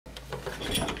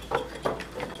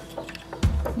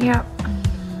Yep,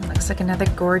 looks like another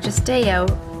gorgeous day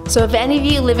out. So if any of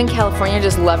you live in California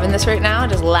just loving this right now,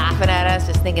 just laughing at us,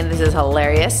 just thinking this is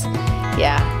hilarious,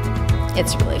 yeah,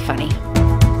 it's really funny.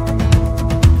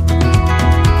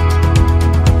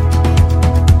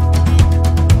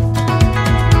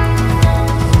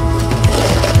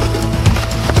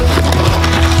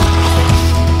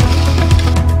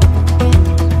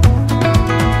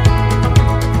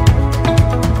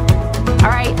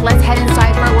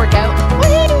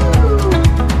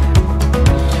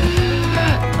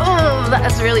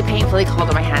 Really painfully cold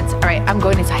on my hands. All right, I'm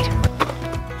going inside.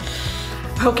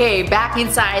 Okay, back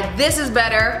inside. This is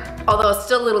better, although it's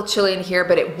still a little chilly in here,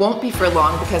 but it won't be for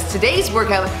long because today's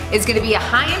workout is gonna be a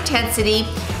high intensity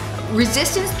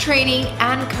resistance training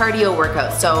and cardio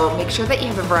workout. So make sure that you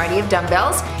have a variety of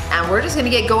dumbbells, and we're just gonna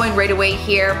get going right away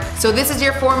here. So this is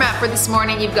your format for this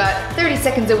morning. You've got 30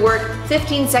 seconds of work,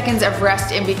 15 seconds of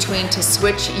rest in between to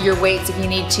switch your weights if you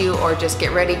need to, or just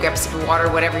get ready, grab a sip of water,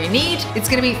 whatever you need. It's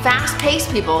gonna be fast paced,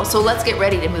 people, so let's get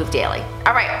ready to move daily.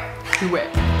 All right, do it.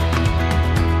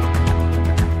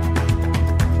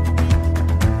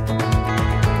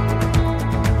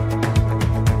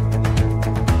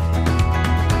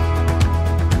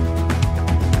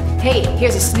 Hey,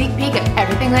 here's a sneak peek of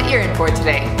everything that you're in for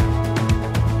today.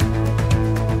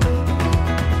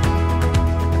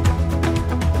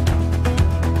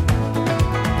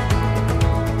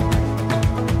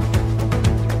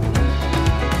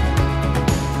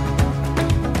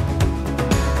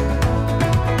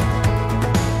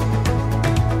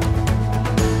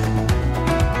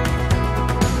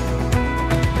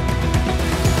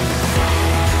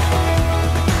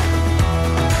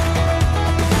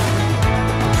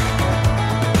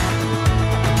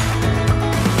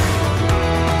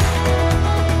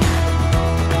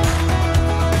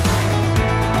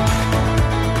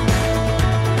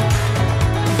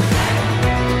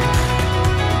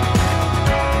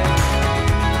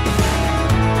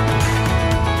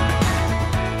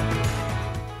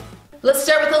 Let's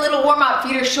start with a little warm up.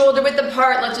 Feet are shoulder width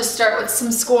apart. Let's just start with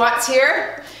some squats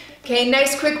here. Okay,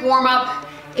 nice quick warm up.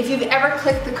 If you've ever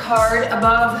clicked the card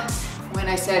above when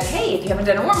I said, hey, if you haven't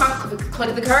done a warm up,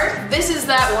 click the card. This is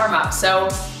that warm up. So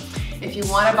if you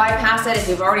want to bypass it, if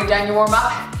you've already done your warm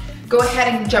up, go ahead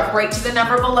and jump right to the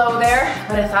number below there.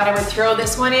 But I thought I would throw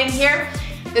this one in here.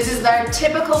 This is our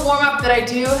typical warm up that I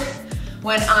do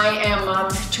when I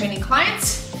am training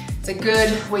clients. It's a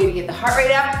good way to get the heart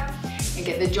rate up and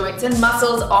get the joints and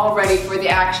muscles all ready for the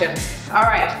action. All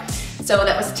right, so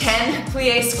that was 10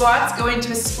 plie squats. Go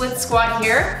into a split squat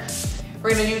here.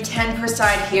 We're gonna do 10 per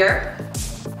side here.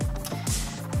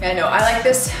 I know, I like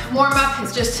this warm up.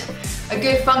 It's just a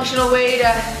good functional way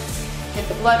to get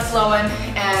the blood flowing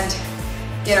and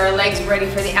get our legs ready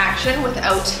for the action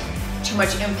without too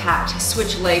much impact.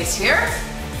 Switch legs here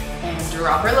and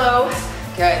drop her low.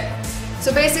 Good.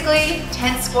 So basically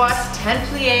 10 squats, 10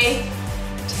 plie,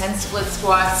 10 split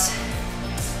squats,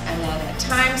 and then at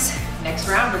times, next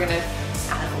round, we're gonna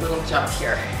add a little jump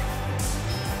here.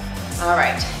 All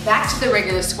right, back to the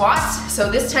regular squats. So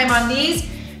this time on these,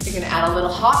 you're gonna add a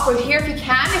little hop right here if you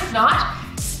can. If not,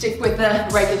 stick with the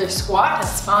regular squat,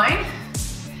 that's fine.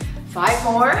 5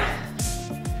 more.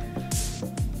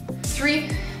 3,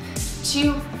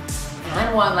 2,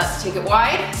 and 1. Let's take it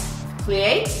wide.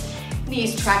 Plie.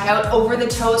 Knees track out over the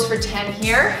toes for 10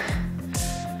 here.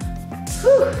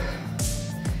 Whew.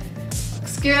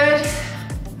 Looks good.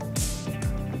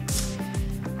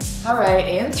 All right,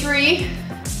 in 3,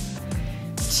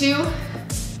 2,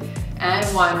 and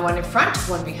 1. 1 in front,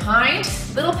 1 behind.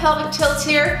 Little pelvic tilt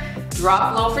here.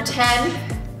 Drop low for 10.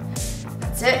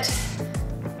 That's it.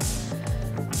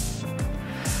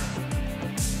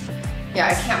 Yeah,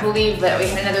 I can't believe that we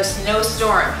had another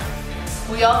snowstorm.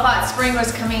 We all thought spring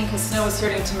was coming because snow was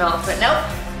starting to melt, but nope,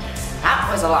 that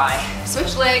was a lie.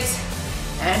 Switch legs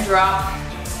and drop.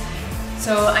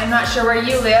 So I'm not sure where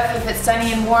you live, if it's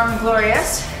sunny and warm and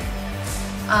glorious.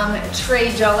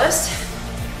 Trey jealous,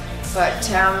 but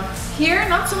here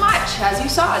not so much, as you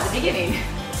saw at the beginning.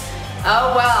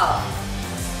 Oh well.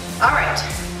 All right,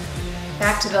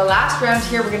 back to the last round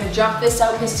here. We're gonna jump this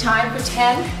out this time for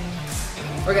 10.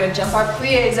 We're gonna jump our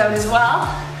plies out as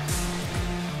well.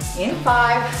 In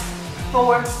 5,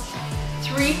 4,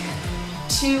 3,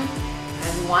 2,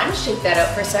 and 1. Shake that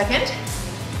out for a second.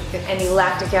 Get any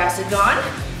lactic acid gone.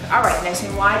 All right, nice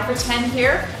and wide for 10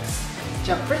 here.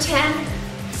 Jump for 10,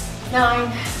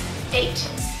 9, 8,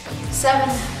 7,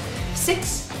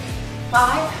 6,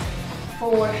 5,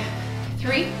 4,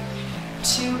 3,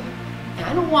 2,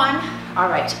 and 1. All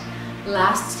right,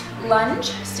 last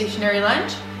lunge, stationary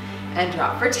lunge, and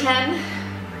drop for 10.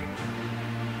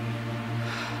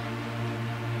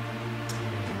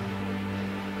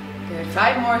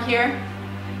 5 more here.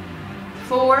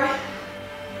 4,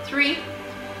 3,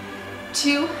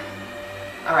 2.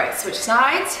 All right, switch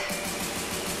sides.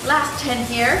 Last 10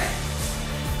 here.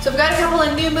 So I've got a couple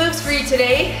of new moves for you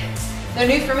today. They're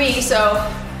new for me, so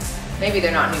maybe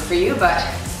they're not new for you, but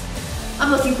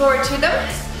I'm looking forward to them.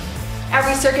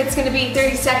 Every circuit's gonna be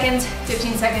 30 seconds,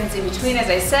 15 seconds in between, as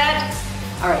I said.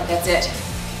 All right, that's it.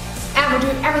 And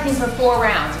we're doing everything for 4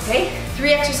 rounds, okay?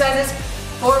 3 exercises,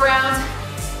 4 rounds.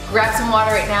 Grab some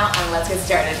water right now and let's get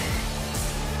started.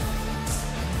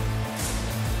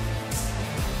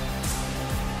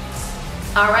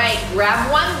 All right, grab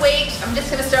one weight. I'm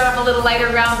just gonna start off a little lighter,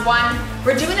 round 1.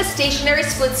 We're doing a stationary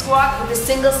split squat with a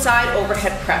single side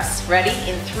overhead press. Ready?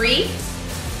 In 3,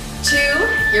 2,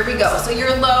 here we go. So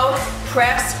you're low,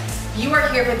 press. You are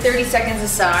here for 30 seconds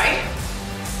aside.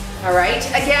 All right,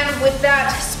 again, with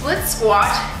that split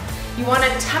squat, you wanna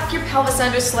tuck your pelvis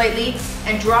under slightly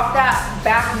and drop that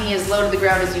back knee as low to the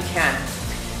ground as you can.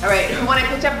 All right, when I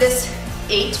picked up this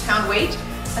 8-pound weight,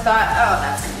 I thought, oh,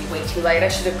 that's gonna be way too light. I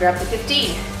should have grabbed the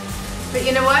 15. But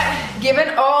you know what? Given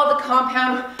all the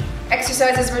compound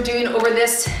exercises we're doing over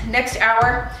this next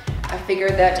hour, I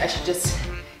figured that I should just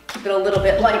keep it a little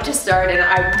bit light to start, and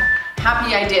I'm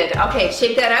happy I did. Okay,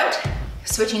 shake that out.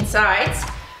 Switching sides.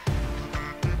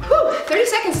 Whew, 30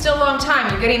 seconds is still a long time.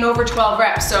 You're getting over 12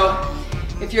 reps. So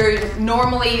if you're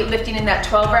normally lifting in that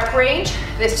 12 rep range,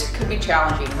 this could be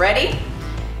challenging. Ready?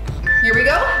 Here we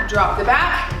go. Drop the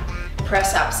back.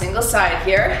 Press up, single side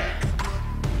here.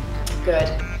 Good.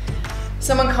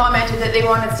 Someone commented that they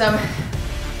wanted some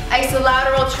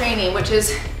isolateral training, which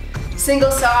is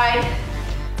single side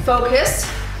focus.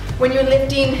 When you're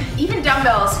lifting even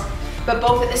dumbbells, but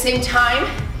both at the same time,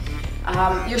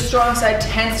 your strong side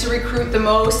tends to recruit the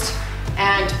most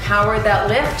and power that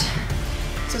lift.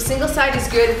 So single side is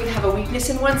good if you have a weakness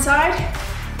in one side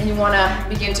and you wanna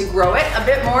begin to grow it a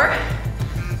bit more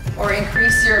or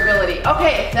increase your ability.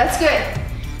 Okay, that's good.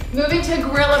 Moving to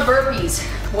Gorilla Burpees.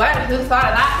 What? Who thought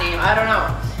of that name? I don't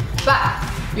know.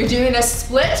 But you're doing a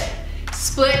split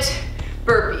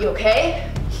burpee,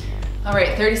 okay? All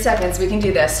right, 30 seconds, we can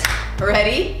do this.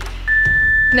 Ready?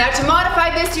 Now to modify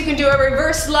this, you can do a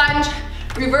reverse lunge,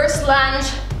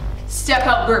 step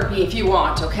out burpee if you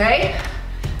want, okay?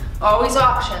 Always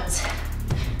options.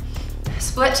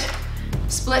 Split,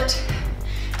 split.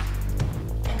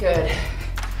 Good.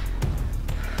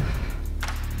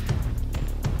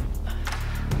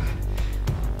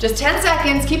 Just 10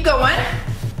 seconds, keep going.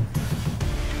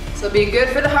 So be good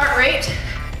for the heart rate.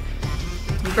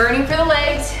 Burning for the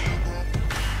legs.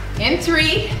 In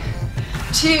 3,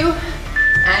 2,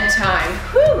 and time.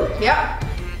 Whew, yep,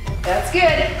 that's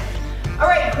good. All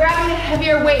right, grabbing a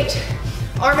heavier weight.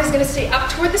 Arm is gonna stay up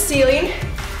toward the ceiling.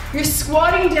 You're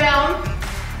squatting down,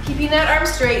 keeping that arm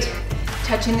straight,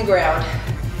 touching the ground.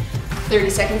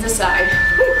 30 seconds aside.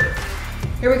 Whew.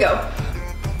 Here we go.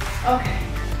 Okay.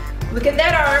 Look at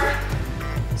that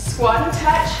arm, squat and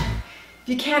touch. If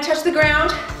you can't touch the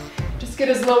ground, just get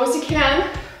as low as you can.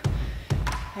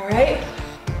 All right,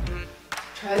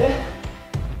 try to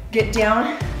get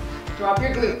down, drop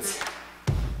your glutes.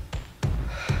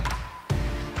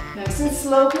 Nice and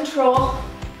slow control.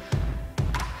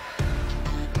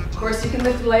 Of course, you can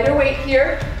lift a lighter weight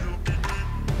here.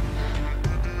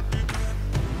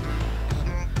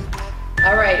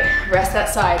 All right, rest that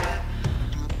side.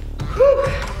 Whew.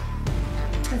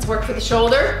 Let's work for the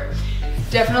shoulder,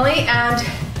 definitely, and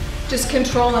just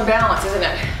control and balance, isn't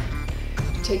it?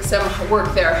 Take some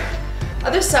work there.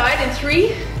 Other side in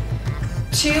 3,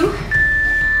 2,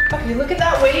 okay, look at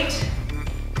that weight.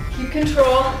 Keep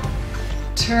control,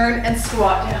 turn and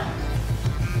squat down.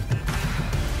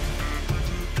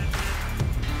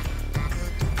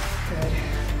 Good.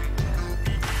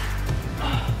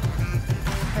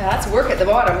 Yeah, that's work at the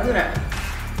bottom, isn't it?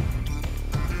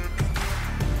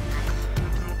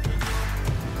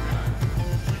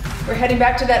 We're heading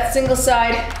back to that single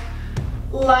side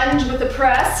lunge with the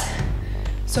press.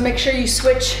 So make sure you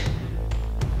switch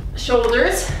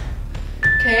shoulders.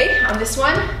 Okay, on this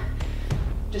one,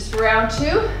 just for round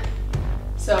 2.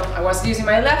 So I was using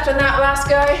my left on that last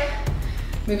guy.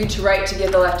 Moving to right to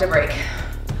give the left a break.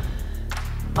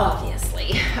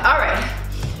 Obviously. All right,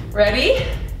 ready?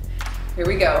 Here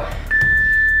we go.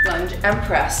 Lunge and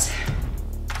press.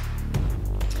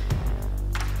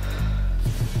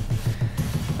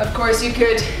 Of course, you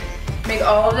could make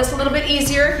all of this a little bit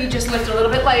easier if you just lift a little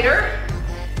bit lighter.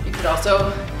 You could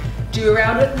also do a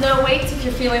round with no weights if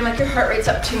you're feeling like your heart rate's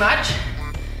up too much.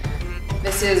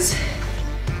 This is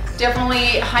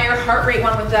definitely a higher heart rate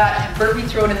one with that burpee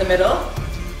thrown in the middle.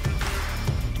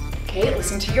 Okay,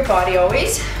 listen to your body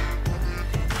always.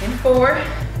 In 4,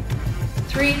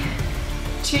 3,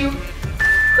 2,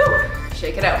 whew,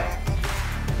 shake it out.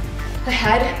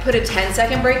 Ahead, put a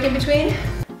 10-second break in between.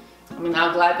 I'm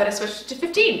now glad that I switched to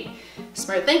 15.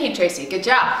 Smart thinking, Tracy, good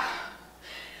job.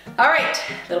 All right,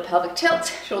 little pelvic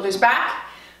tilt, shoulders back,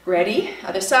 ready,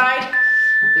 other side,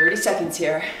 30 seconds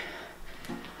here.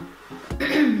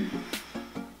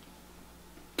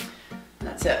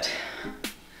 That's it.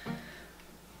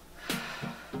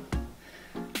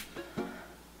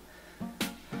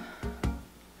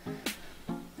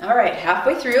 All right,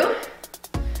 halfway through.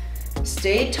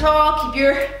 Stay tall, keep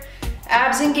your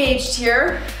abs engaged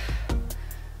here.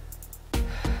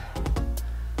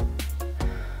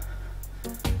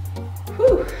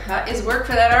 Whew, that is work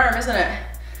for that arm, isn't it?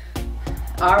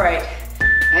 All right,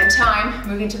 and time,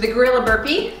 moving to the Gorilla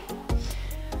Burpee.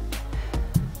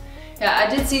 Yeah,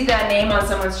 I did see that name on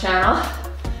someone's channel.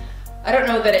 I don't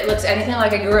know that it looks anything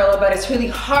like a gorilla, but it's really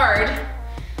hard.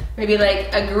 Maybe like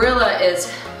a gorilla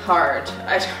is hard.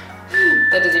 That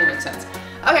doesn't even make sense.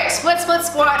 Okay, split, split,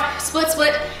 squat, split,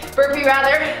 split, burpee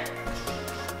rather.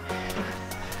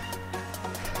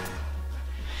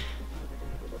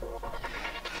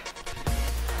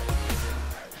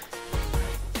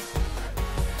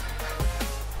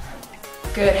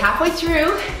 Good, halfway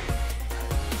through.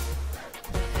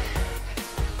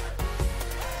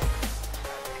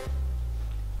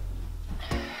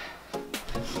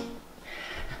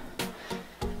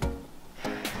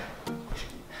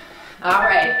 All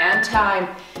right, and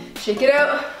time. Shake it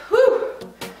out. Whew.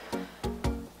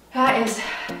 That is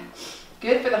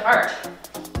good for the heart.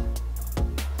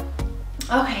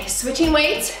 Okay, switching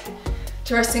weights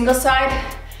to our single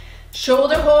side.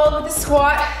 Shoulder hold with the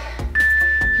squat.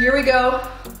 Here we go.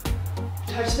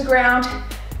 Touch the ground,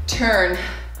 turn.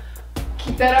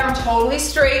 Keep that arm totally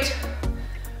straight.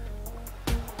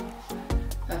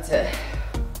 That's it.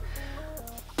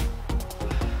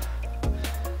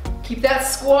 Keep that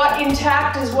squat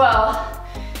intact as well.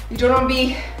 You don't want to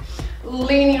be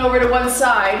leaning over to one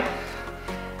side.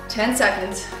 10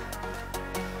 seconds.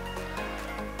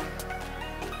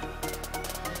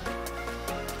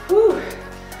 Whew.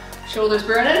 Shoulders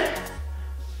burning.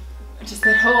 Just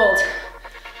that hold.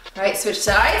 All right, switch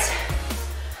sides.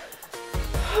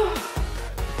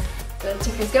 The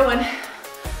tick is going.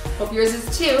 Hope yours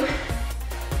is too.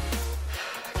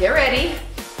 Get ready.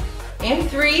 In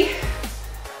 3,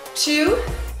 2,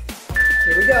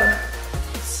 here we go.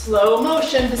 Slow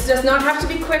motion. This does not have to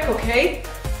be quick, okay?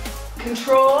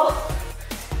 Control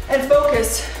and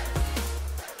focus.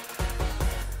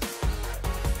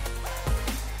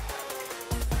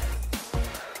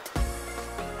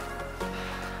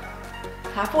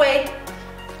 Halfway.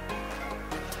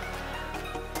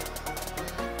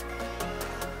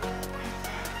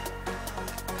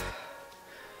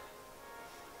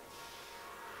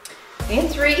 In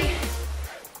 3,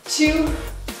 2,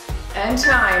 and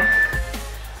time.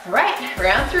 All right,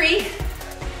 round 3.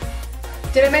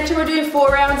 Did I mention we're doing 4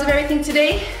 rounds of everything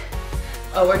today?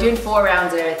 Oh, we're doing 4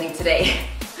 rounds of everything today.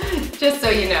 Just so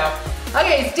you know.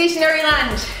 Okay, stationary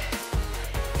lunge.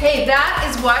 Hey, that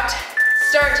is what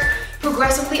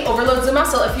progressively overloads the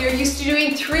muscle. If you're used to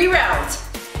doing 3 rounds,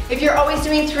 if you're always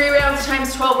doing 3 rounds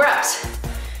times 12 reps,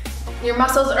 your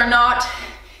muscles are not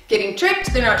getting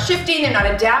tricked, they're not shifting, they're not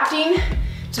adapting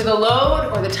to the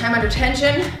load or the time under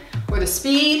tension or the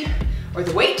speed or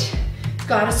the weight.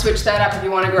 Gotta switch that up if you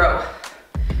wanna grow.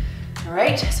 All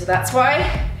right, so that's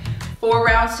why 4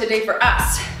 rounds today for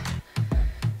us.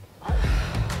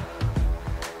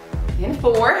 In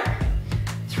 4,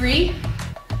 3,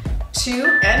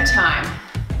 2, and time.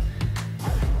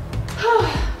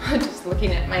 Just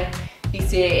looking at my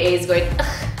BCAAs going,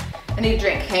 ugh, I need a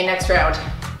drink. Okay, next round.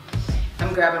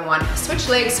 I'm grabbing one. Switch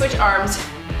legs, switch arms.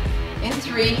 In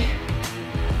 3,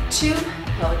 2,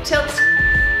 pelvic tilt,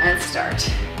 and start.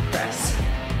 Press.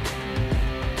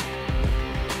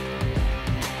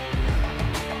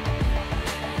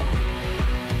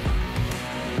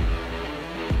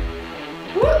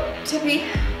 Woo, tippy.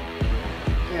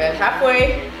 Good,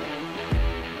 halfway.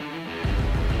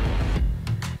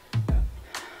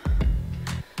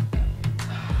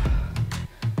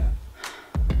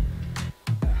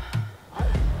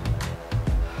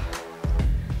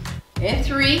 In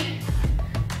 3,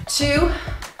 2,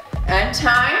 and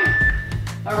time.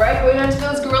 All right, going on to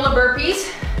those Gorilla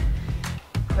Burpees.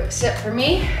 Quick sit for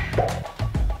me.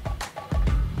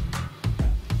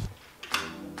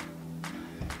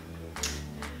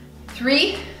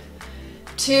 Three,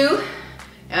 2,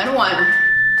 and 1.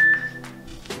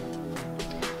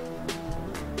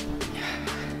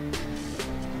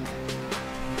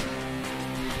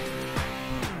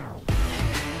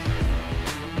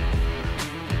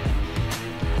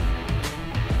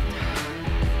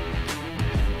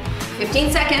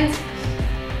 15 seconds.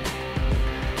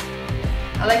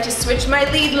 I like to switch my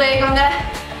lead leg on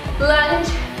the lunge.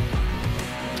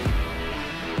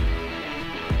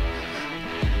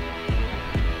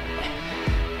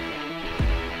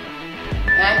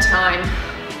 And time.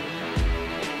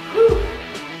 Whew.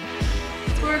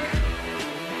 Let's work.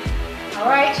 All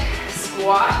right,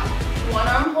 squat, one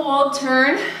arm hold,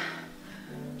 turn.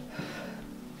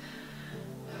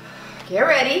 Get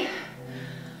ready.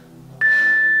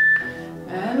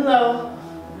 And low.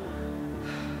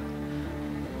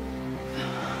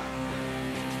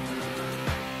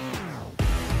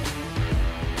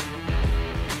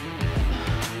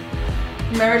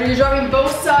 Remember, you're dropping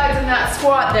both sides in that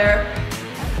squat there,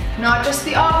 not just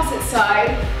the opposite side.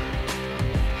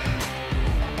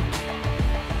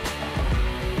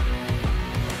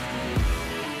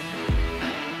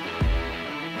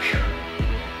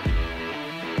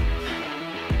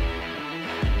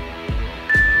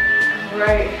 All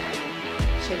right,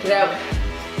 shake it out.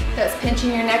 If that's pinching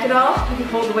your neck at all, you can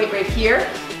hold the weight right here,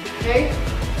 okay?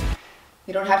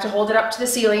 You don't have to hold it up to the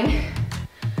ceiling.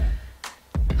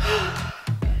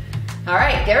 All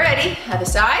right, get ready. Other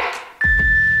side.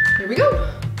 Here we go.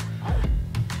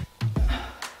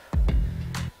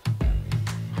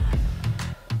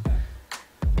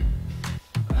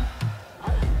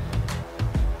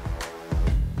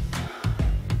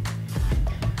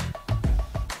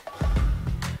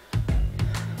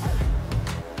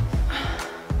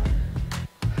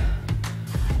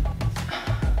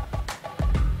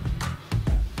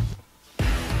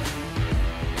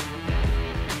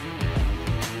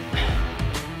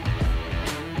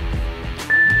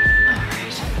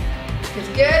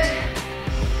 Good.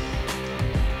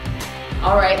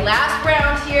 All right, last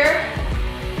round here.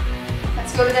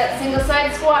 Let's go to that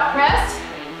single-sided squat press.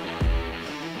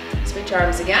 Switch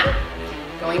arms again.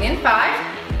 Going in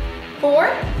 5,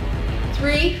 4,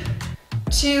 3,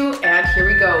 2, and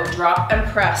here we go. Drop and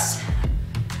press.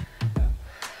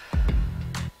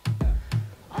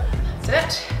 That's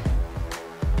it.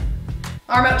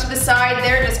 Arm out to the side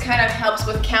there just kind of helps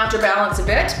with counterbalance a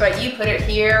bit, but you put it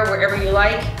here wherever you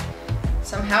like.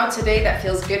 Somehow today that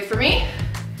feels good for me.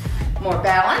 More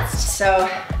balanced, so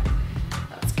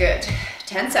that's good.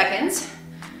 10 seconds.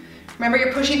 Remember,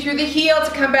 you're pushing through the heel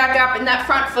to come back up in that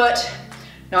front foot,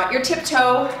 not your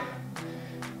tiptoe.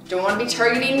 Don't want to be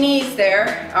targeting knees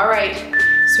there. All right,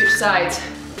 switch sides.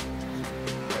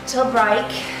 Till break.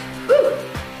 Woo.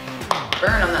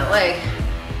 Burn on that leg.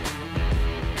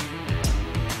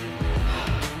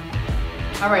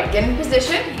 All right, get in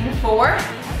position in 4,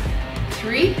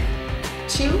 3,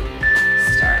 2,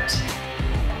 start.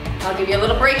 I'll give you a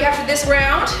little break after this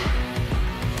round.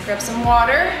 Grab some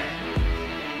water,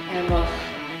 and we'll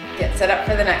get set up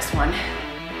for the next one.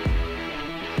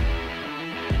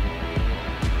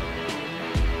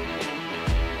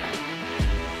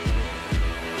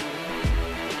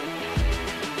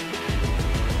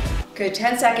 Good,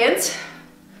 10 seconds.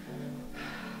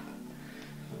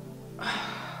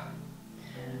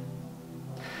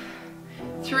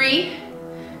 Three,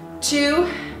 2,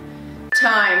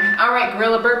 time. All right,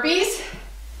 Gorilla Burpees.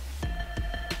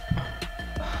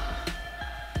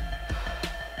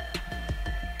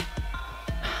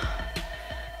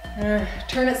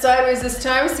 Turn it sideways this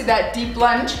time. See that deep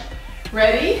lunge.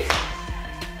 Ready?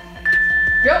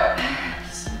 Go.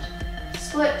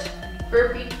 Split,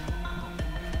 burpee.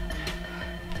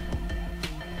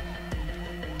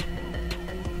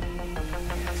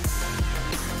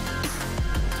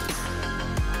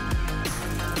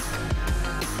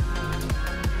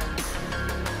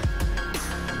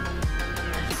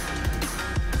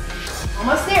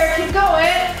 Almost there, keep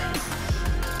going.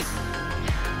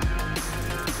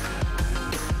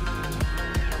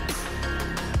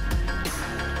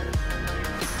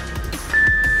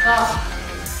 Oh,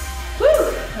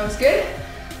 whew, that was good.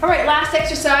 All right, last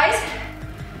exercise.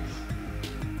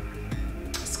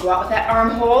 Squat with that arm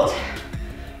hold.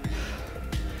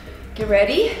 Get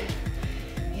ready.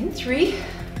 In 3,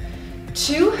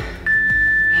 2,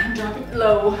 and drop it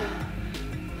low.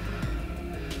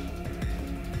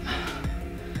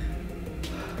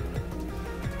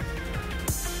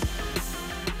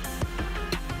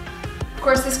 Of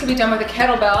course, this can be done with a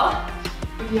kettlebell,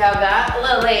 if you have that. A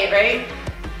little late, right?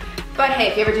 But hey,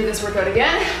 if you ever do this workout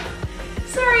again,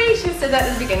 sorry, should have said that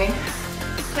at the beginning.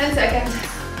 10 seconds.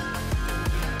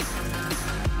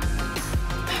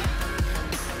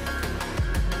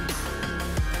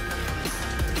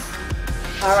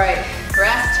 All right,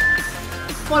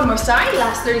 rest. One more side,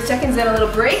 last 30 seconds, then a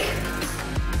little break.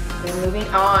 Then moving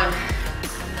on.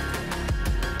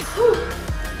 Whew.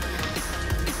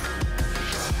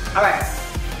 All right,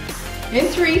 in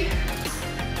 3,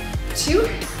 2,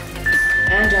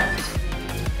 and drop it.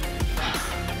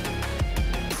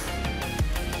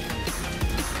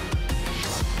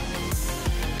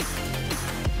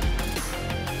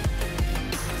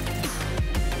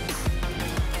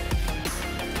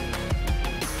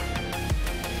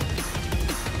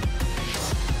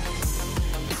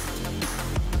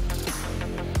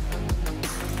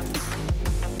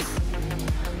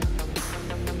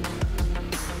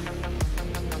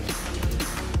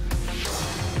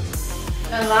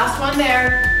 And last one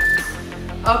there.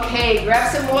 Okay,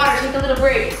 grab some water, take a little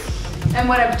break. And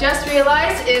what I've just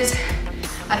realized is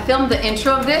I filmed the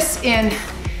intro of this in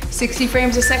 60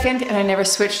 frames a second and I never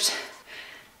switched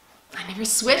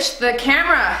the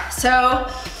camera. So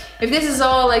if this is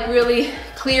all like really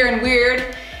clear and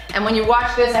weird, and when you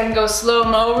watch this I can go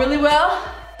slow-mo really well.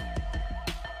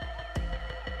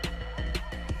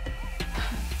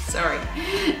 Sorry,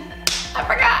 I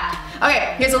forgot.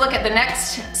 Okay, here's a look at the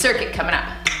next circuit coming up.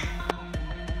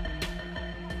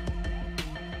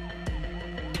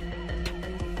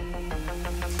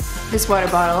 This water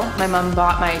bottle, my mom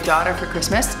bought my daughter for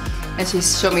Christmas, and she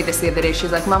showed me this the other day.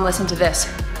 She's like, Mom, listen to this.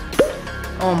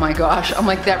 Oh my gosh, I'm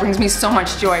like, that brings me so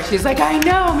much joy. She's like, I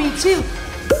know, me too.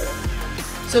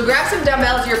 So grab some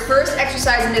dumbbells. Your first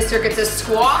exercise in this circuit is a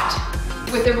squat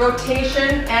with a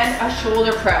rotation and a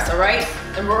shoulder press, all right?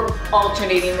 And we're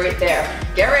alternating right there.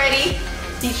 Get ready,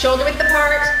 feet shoulder width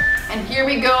apart, and here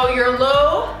we go, your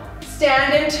low,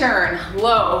 stand and turn,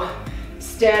 low,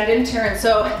 stand and turn.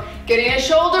 So getting a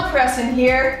shoulder press in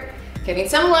here, getting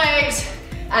some legs,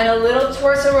 and a little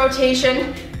torso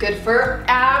rotation, good for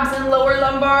abs and lower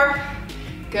lumbar.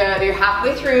 Good, you're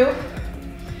halfway through.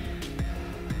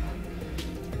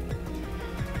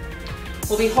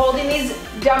 We'll be holding these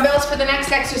dumbbells for the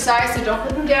next exercise, so don't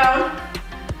put them down.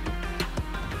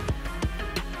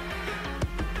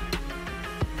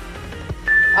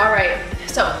 All right,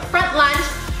 so front lunge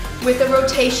with a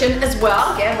rotation as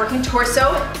well. Again, working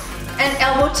torso and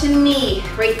elbow to knee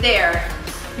right there.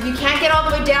 If you can't get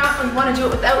all the way down or you want to do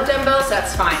it without dumbbells,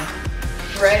 that's fine.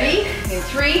 Ready? In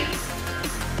 3,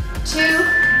 2,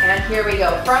 and here we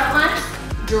go. Front lunge,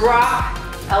 drop,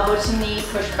 elbow to knee,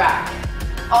 push back.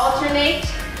 Alternate,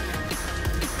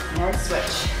 and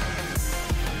switch.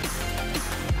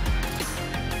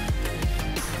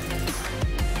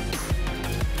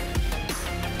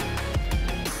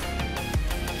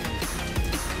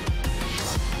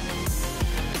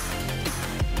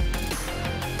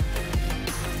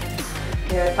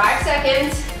 Good, 5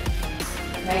 seconds.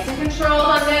 Nice and controlled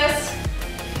on this.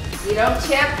 You don't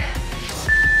tip.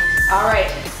 All right.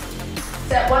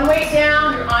 Set one weight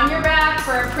down, you're on your back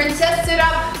for a princess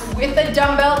sit-up with a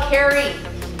dumbbell carry.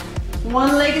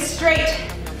 One leg is straight.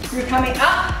 You're coming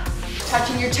up,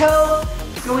 touching your toe,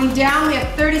 going down. We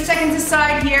have 30 seconds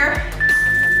aside here.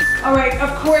 All right,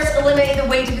 of course, eliminate the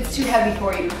weight if it's too heavy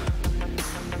for you.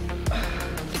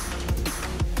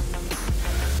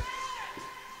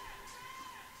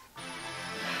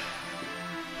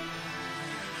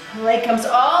 Leg comes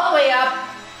all the way up.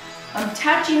 I'm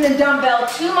touching the dumbbell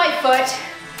to my foot,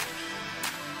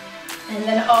 and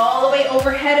then all the way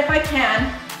overhead if I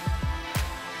can.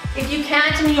 If you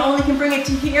can't and you only can bring it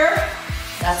to here,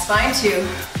 that's fine too.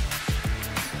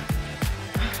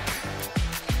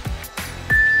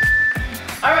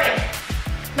 All right,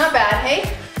 not bad,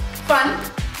 hey? Fun,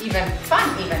 even.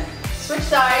 Switch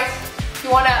sides. If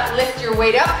you wanna lift your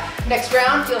weight up, next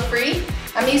round, feel free.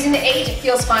 I'm using the 8, it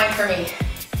feels fine for me.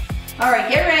 All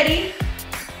right, get ready.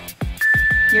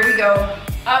 Here we go,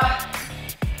 up,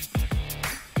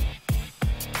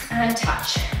 and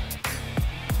touch.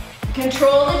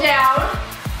 Control the down.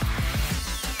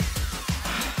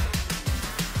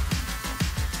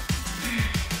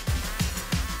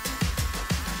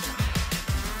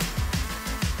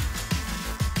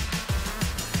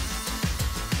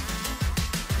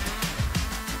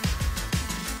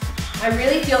 I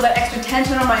really feel that extra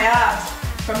tension on my abs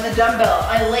from the dumbbell.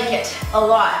 I like it a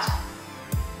lot.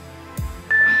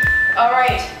 All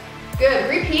right, good,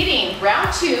 repeating,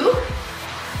 round 2.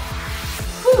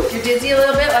 Whew, if you're dizzy a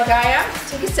little bit like I am,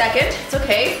 take a second, it's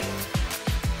okay.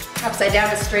 Upside down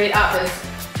to straight up is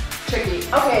tricky.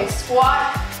 Okay,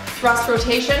 squat, thrust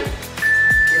rotation.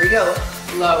 Here we go,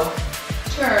 low,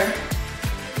 turn,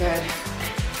 good.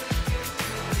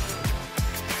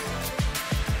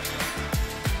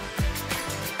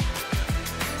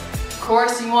 Of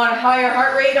course, you want a higher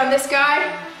heart rate on this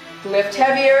guy, lift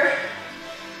heavier.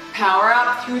 Power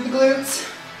up through the glutes.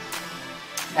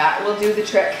 That will do the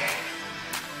trick.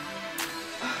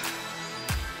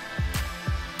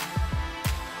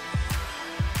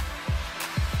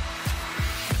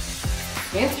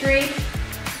 In 3,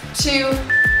 2,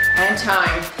 and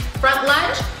time. Front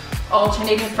lunge,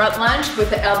 alternating front lunge with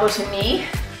the elbow to knee.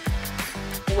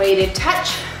 Weighted touch.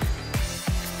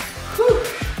 Whew.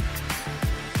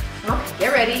 Okay,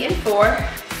 get ready in 4.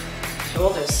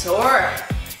 Shoulders sore.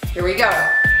 Here we go.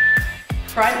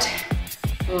 Front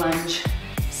lunge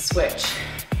switch.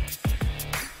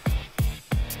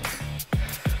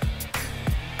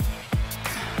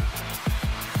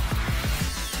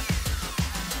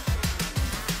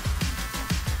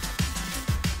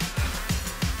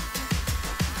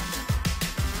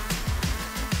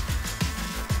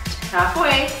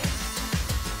 Halfway.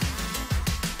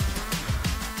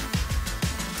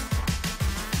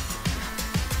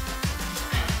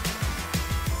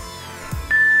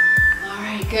 All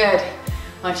right, good.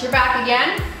 Onto your back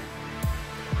again.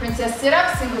 Princess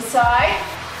sit-up, single side.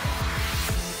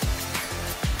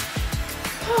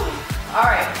 All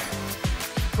right.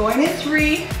 Going in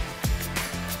 3,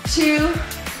 2,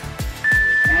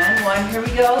 and 1. Here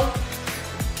we go.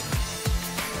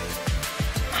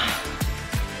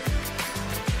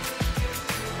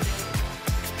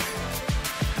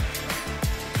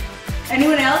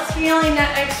 Anyone else feeling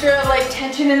that extra like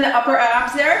tension in the upper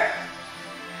abs there?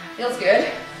 Feels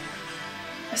good.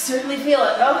 I certainly feel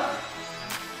it though.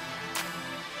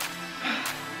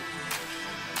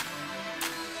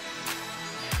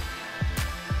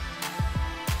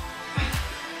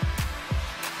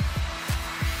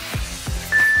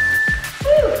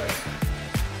 Woo.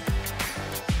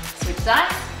 Switch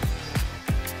sides.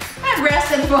 And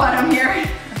rest at the bottom here.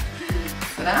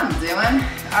 That's what I'm doing.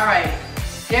 All right.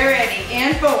 Get ready,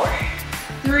 and 4,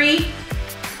 3,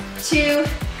 2,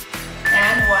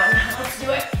 and 1. Let's do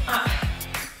it. Up.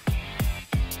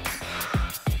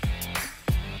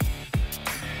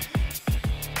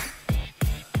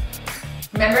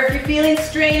 Remember, if you're feeling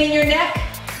strain in your neck,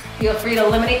 feel free to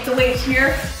eliminate the weight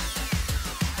here.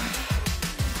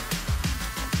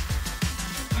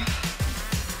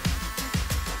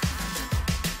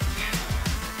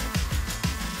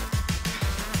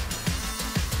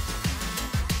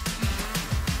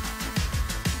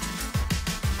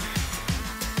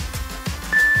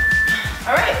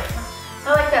 All right,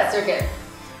 I like that circuit.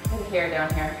 Get the hair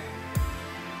down here.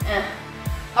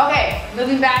 Okay,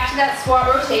 moving back to that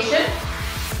squat rotation.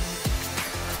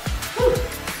 Whew.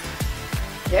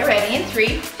 Get ready in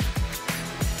 3,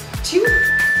 2,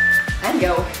 and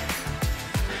go.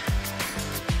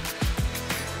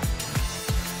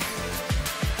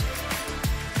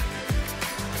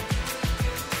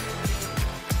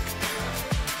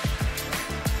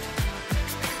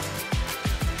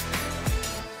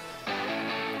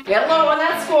 Get low on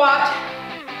that squat.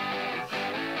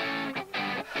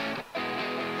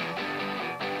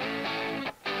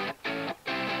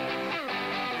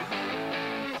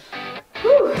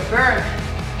 Whew, burn.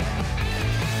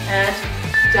 And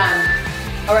done.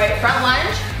 All right, front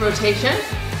lunge, rotation.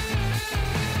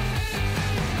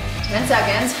 10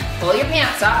 seconds, pull your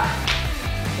pants up.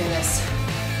 Goodness.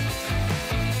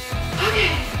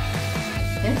 Okay.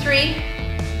 In 3,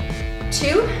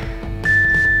 2,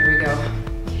 here we go.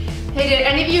 Hey, did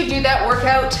any of you do that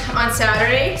workout on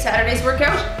Saturday's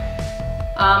workout?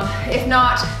 If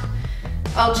not,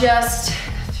 I'll just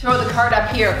throw the card up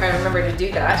here if I remember to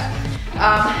do that.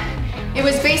 It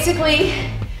was basically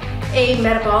a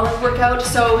metabolic workout,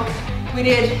 so we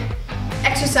did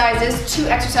exercises, 2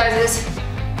 exercises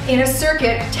in a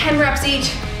circuit, 10 reps each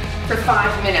for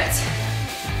 5 minutes.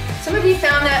 Some of you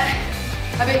found that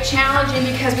a bit challenging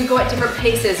because we go at different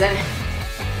paces, and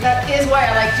that is why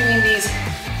I like doing these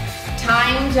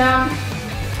timed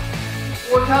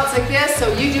workouts like this.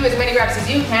 So you do as many reps as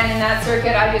you can in that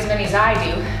circuit, I do as many as I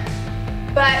do.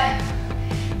 But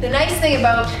the nice thing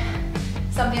about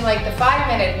something like the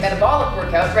 5-minute metabolic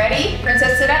workout, ready?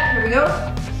 Princess sit up, here we go,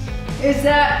 is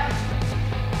that,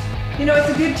 you know,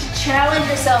 it's good to challenge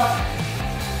yourself,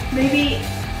 maybe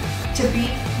to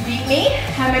beat me,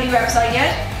 how many reps I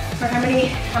get, or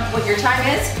what your time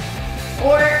is,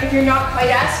 or if you're not quite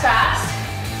as fast,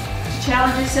 to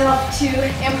challenge yourself to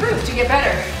improve, to get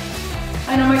better.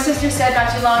 I know my sister said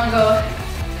not too long ago,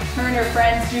 her and her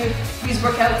friends do these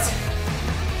workouts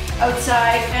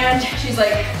outside, and she's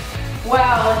like,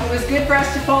 wow, it was good for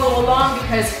us to follow along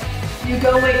because you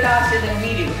go way faster than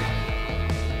we do.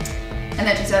 And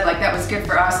then she said, like, that was good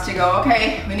for us to go,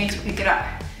 okay, we need to pick it up.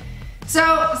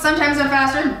 So sometimes I'm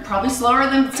faster, probably slower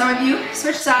than some of you.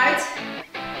 Switch sides.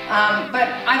 But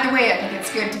either way, I think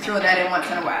it's good to throw that in once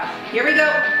in a while. Here we go.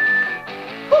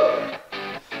 Woo.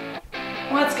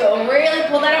 Let's go. Really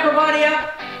pull that upper body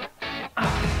up.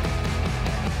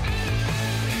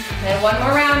 And one more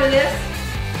round of this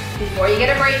before you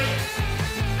get a break.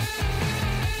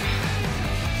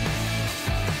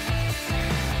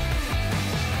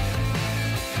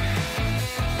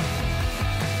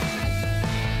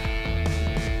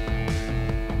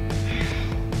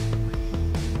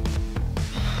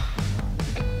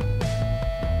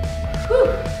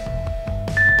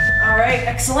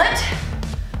 Excellent.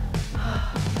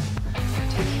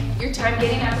 Take your time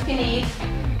getting up if you need.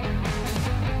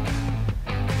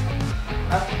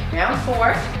 Okay, round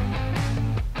 4.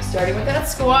 Starting with that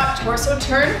squat, torso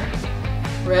turn.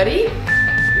 Ready?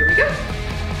 Here we go.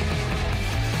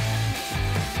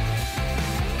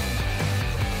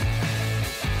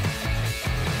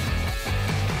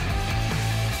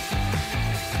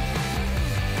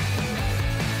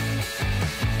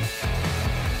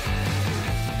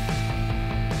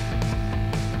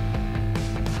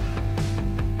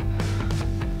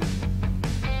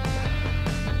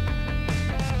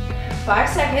 Five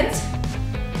seconds.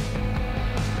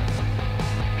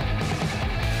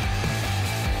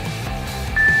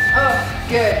 Oh,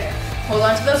 good. Hold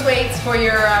on to those weights for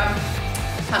your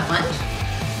punt lunge.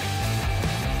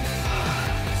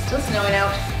 Still snowing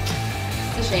out.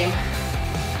 It's a shame.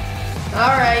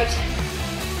 All right.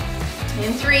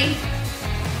 In 3,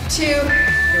 2,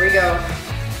 here we go.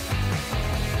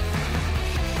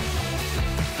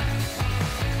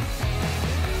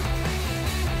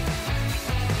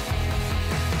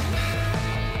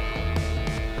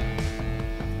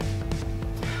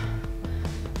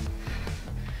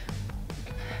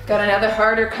 Got another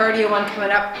harder cardio one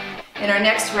coming up in our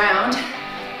next round.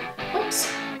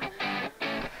 Oops.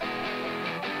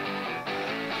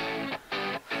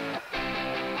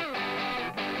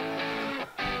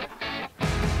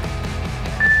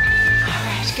 All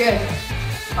right, good.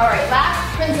 All right,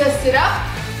 last princess sit up.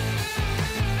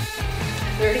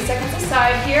 30 seconds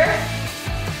aside here.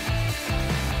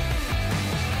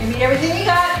 Give me everything you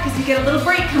got because you get a little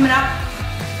break coming up.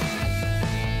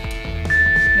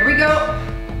 Here we go.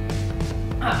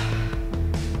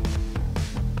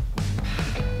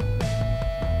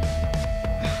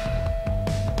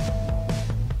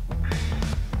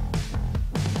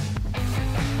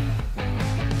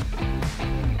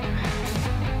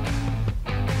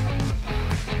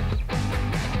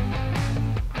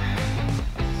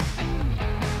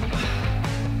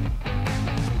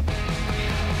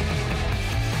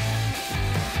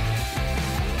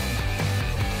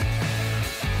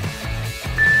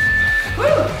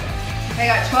 I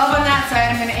got 12 on that side.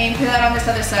 I'm gonna aim for that on this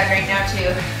other side right now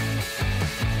too.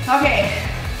 Okay,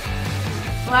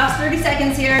 last 30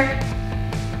 seconds here.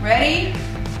 Ready?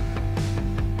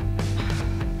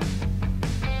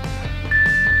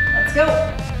 Let's go.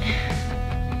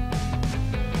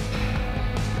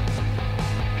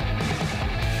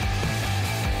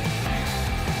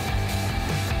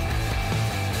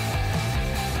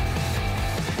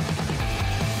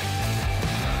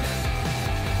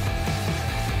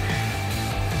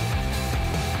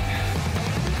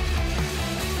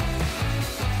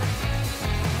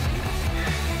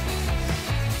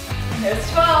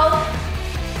 There's 12.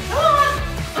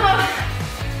 Come on.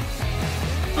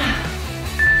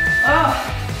 Oh,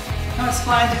 I was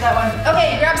flying through that one.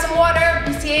 Okay, grab some water.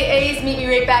 BCAAs, meet me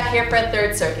right back here for a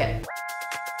third circuit.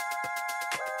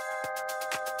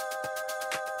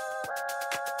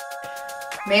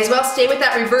 May as well stay with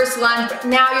that reverse lunge, but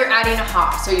now you're adding a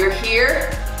hop. So you're here,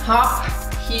 hop,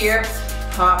 here,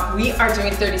 hop. We are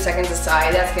doing 30 seconds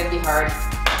aside. That's gonna be hard.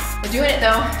 We're doing it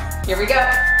though. Here we go.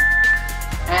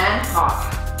 And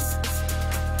hop.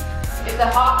 If the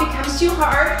hop becomes too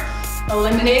hard,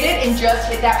 eliminate it and just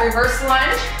hit that reverse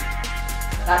lunge.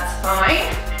 That's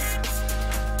fine.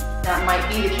 That might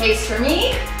be the case for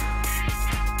me.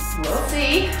 We'll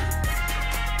see.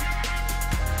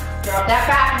 Drop that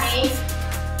back knee.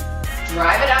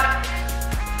 Drive it up.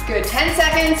 Good, 10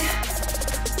 seconds.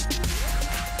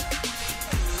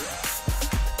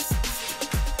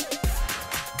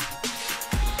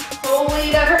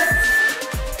 Holy, that hurts.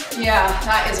 Yeah,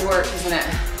 that is work, isn't it?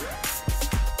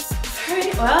 All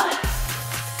right, well,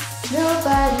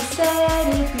 nobody said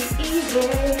it'd be easy.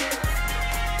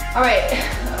 All right,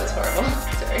 that was horrible,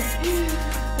 sorry.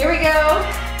 Here we go.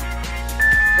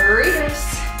 Reverse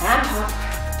and hop.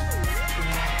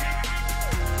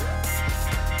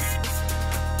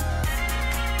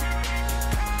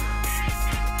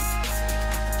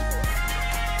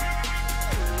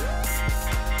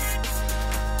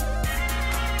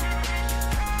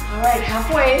 All right,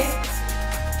 halfway.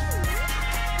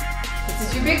 This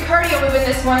is your big cardio move in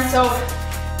this one, so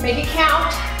make it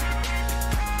count.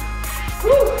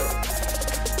 Woo.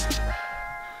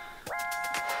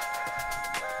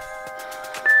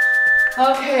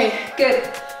 Okay,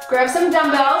 good. Grab some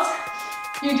dumbbells.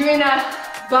 You're doing a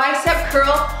bicep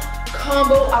curl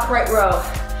combo upright row.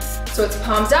 So it's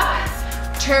palms up,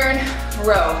 turn,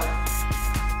 row.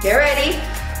 Get ready.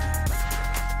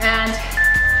 And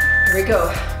here we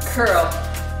go. Curl,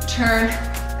 turn,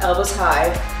 elbows high.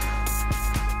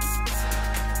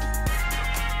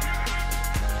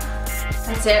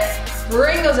 That's it.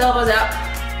 Bring those elbows up.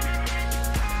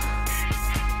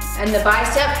 And the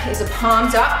bicep is a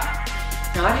palms up,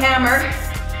 not hammer.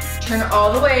 Turn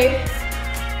all the way.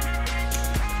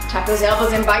 Tap those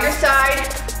elbows in by your side.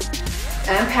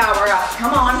 And power up.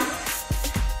 Come on.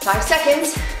 5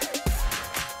 seconds.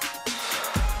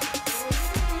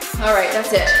 All right,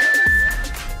 that's it.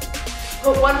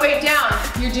 Put one weight down.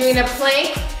 You're doing a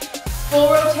plank,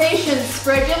 full rotation.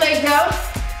 Spread your legs out.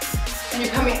 And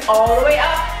you're coming all the way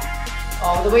up,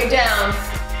 all the way down.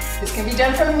 This can be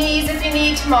done from knees if you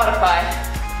need to modify.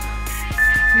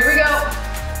 Here we go.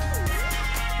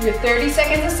 We have 30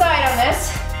 seconds aside on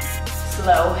this.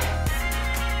 Slow.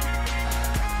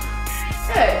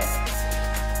 Good.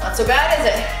 Not so bad, is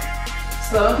it?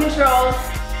 Slow and controlled.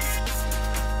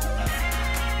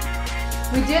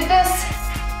 We did this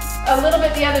a little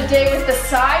bit the other day with the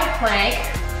side plank.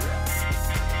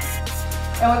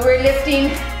 And when we're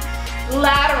lifting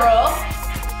lateral,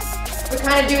 we're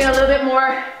kind of doing a little bit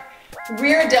more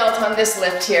rear delt on this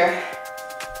lift here.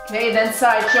 Okay, then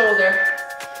side shoulder.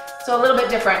 So a little bit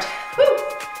different. Woo.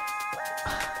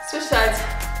 Switch sides.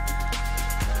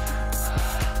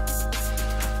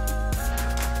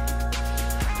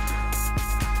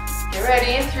 Get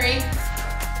ready in 3,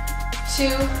 2,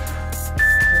 here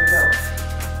we go.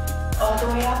 All the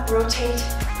way up, rotate,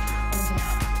 and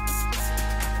down.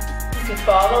 You can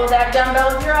follow that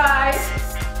dumbbell with your eyes,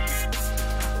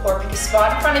 or pick a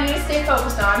spot in front of you to stay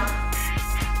focused on.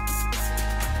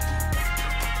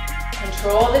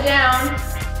 Control the down.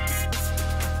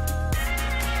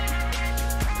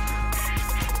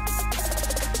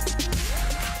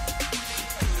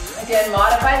 Again,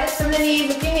 modify this from the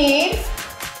knees if you need,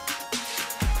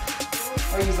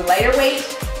 or use a lighter weight.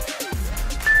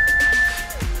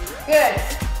 Good.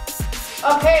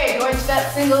 Okay, going to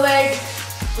that single leg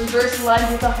reverse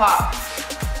lunge with a hop.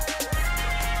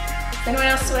 Is anyone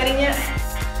else sweating yet?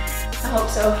 I hope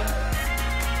so.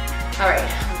 All right,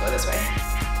 I'll go this way.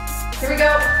 Here we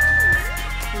go.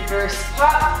 Reverse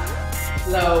hop,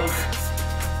 low.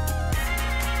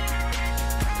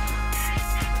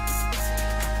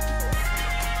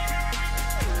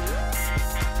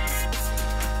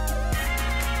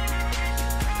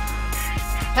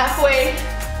 Halfway.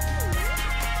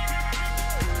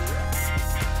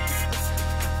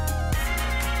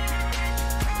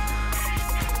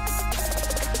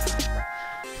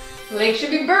 Legs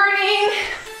should be burning.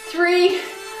 3,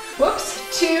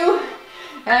 whoops, 2,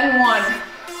 and 1.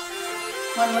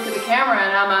 One look at the camera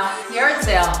and I'm a yard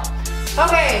sale.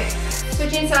 Okay,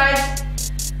 switching sides.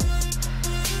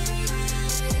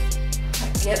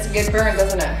 Gets a good burn,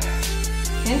 doesn't it?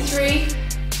 In 3,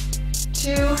 2,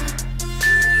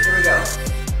 here we go.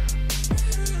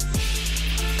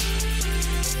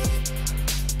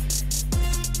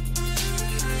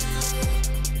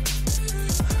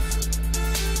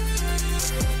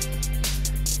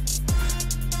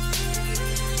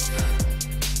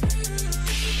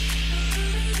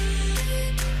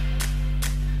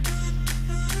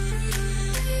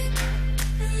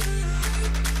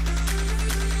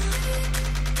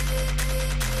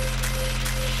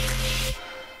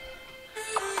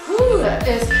 That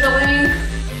is killing.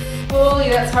 Holy,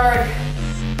 that's hard.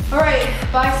 All right,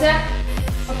 bicep,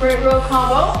 upright row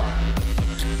combo.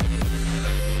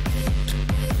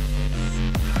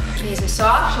 Knees are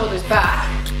soft, shoulders back.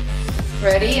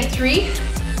 Ready, in 3,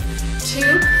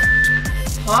 2,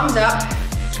 palms up,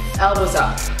 elbows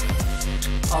up.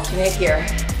 Alternate here.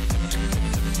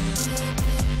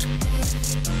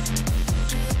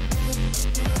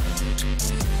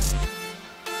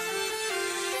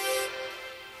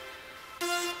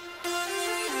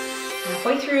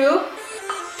 Halfway through.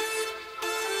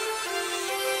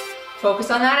 Focus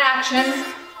on that action.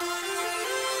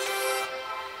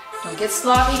 Don't get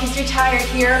sloppy because you're tired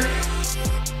here.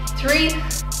 3,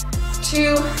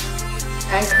 2,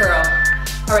 and curl.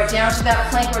 All right, down to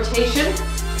that plank rotation.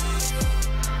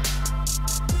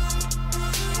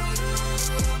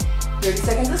 30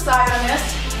 seconds aside on this.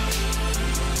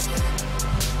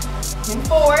 In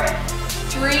 4,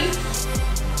 3,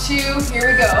 2, here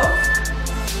we go.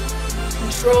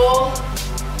 Control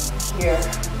here.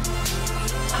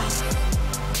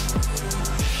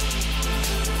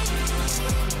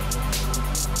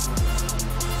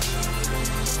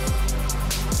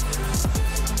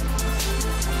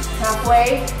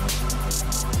 Halfway.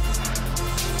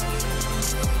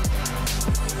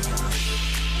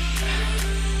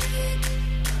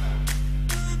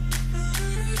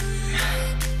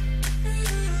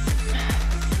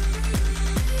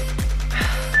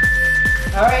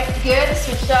 All right, good,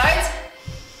 switch sides.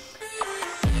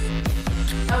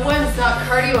 That one's not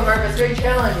cardio hard, but it's very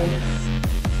challenging.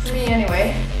 for me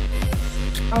anyway.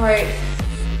 All right,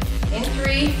 in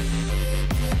 3,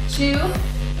 2, 1.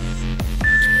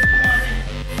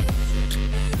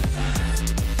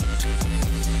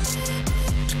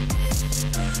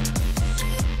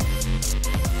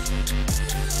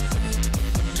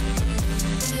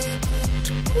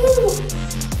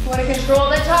 You want to control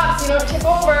the top so you don't tip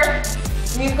over.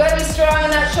 You've got to be strong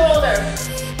in that shoulder.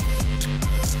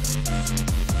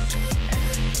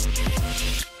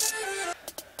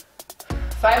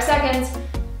 Five seconds.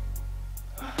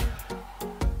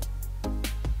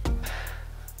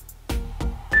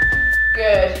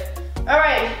 Good. All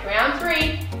right, round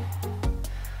 3.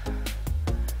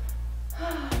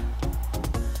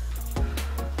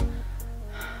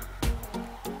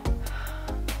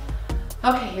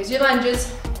 Okay, here's your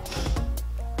lunges.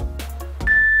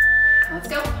 Let's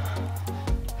go.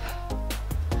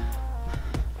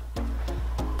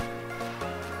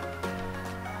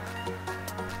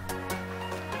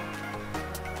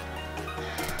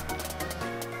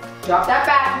 Drop that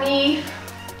back knee.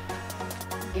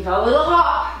 Give a little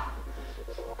hop.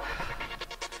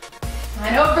 I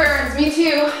know it burns, me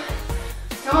too.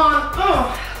 Come on.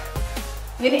 Oh.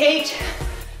 In 8,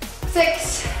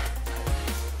 6,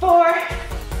 4,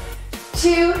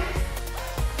 2,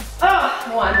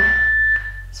 1.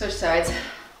 Switch sides.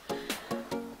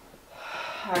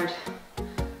 Hard.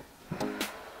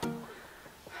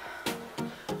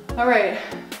 All right.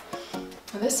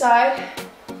 On this side,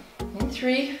 in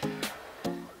 3,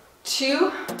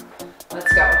 2,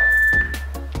 let's go.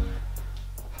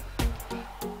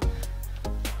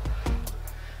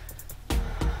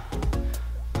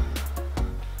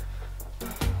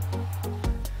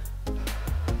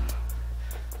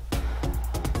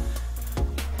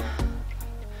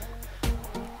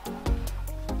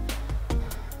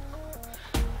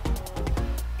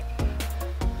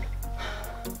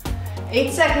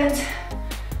 Eight seconds.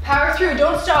 Power through,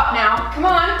 don't stop now. Come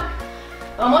on.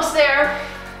 Almost there.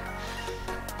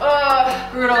 Oh,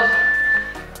 brutal.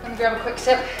 Let me grab a quick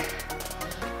sip.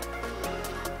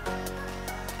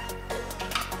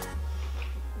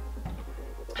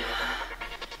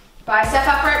 Bicep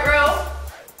upright row.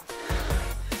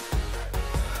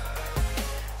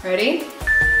 Ready?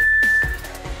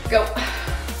 Go.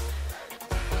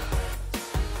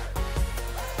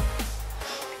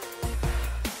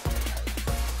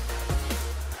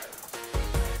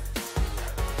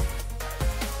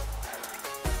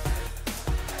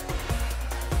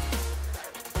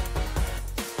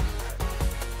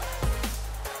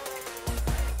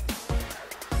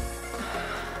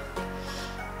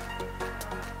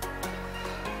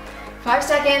 Five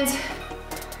seconds.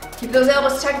 Keep those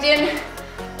elbows tucked in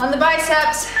on the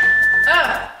biceps.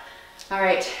 All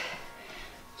right.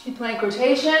 2 plank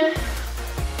rotation.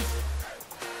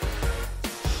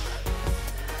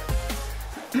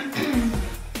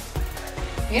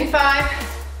 In 5,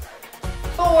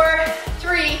 4,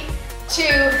 3, 2,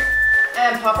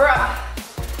 and pop her up.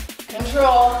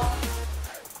 Control.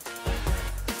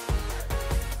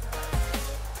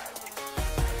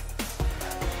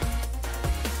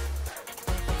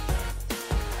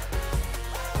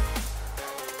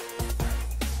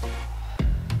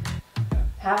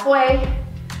 Halfway.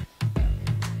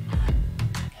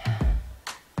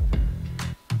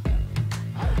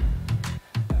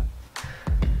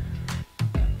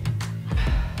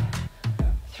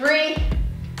 Three,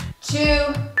 2,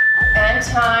 and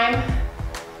time.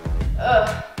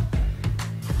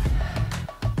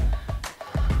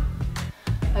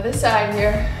 Other side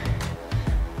here.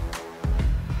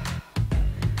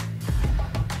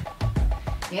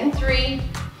 In 3,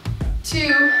 2,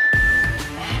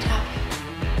 and up.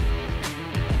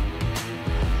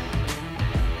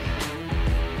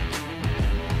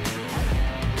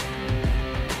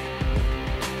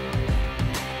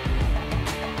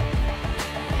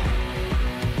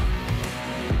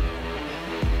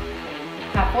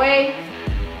 Halfway.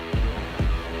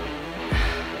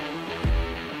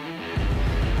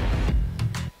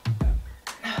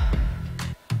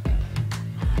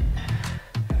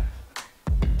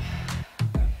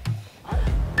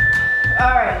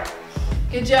 All right,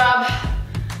 good job.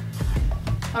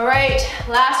 All right,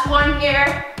 last one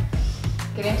here.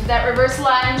 Get into that reverse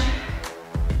lunge.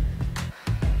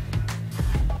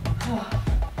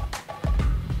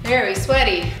 Very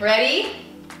sweaty. Ready?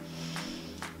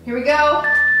 Here we go.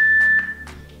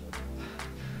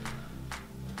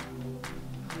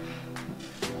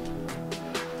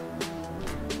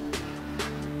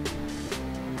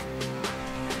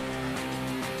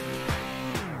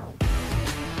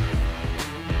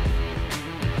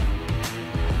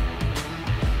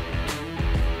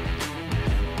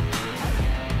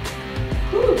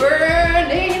 Woo,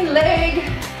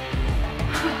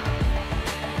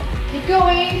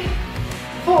 going.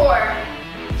 4,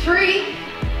 3,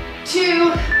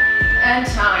 2, and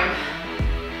time.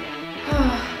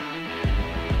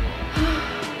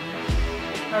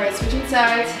 All right, switching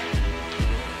sides.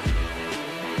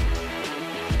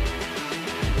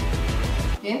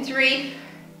 In 3,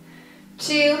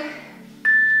 2,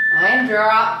 and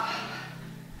drop.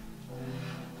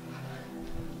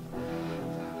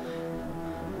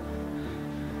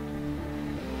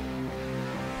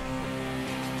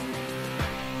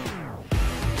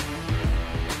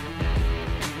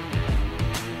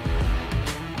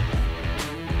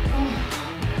 Oh.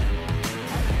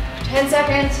 10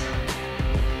 seconds.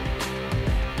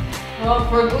 Well,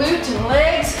 for glutes and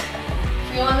legs,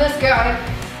 feeling this guy.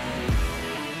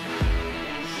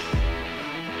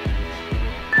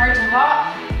 Hard to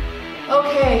hop.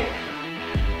 Okay.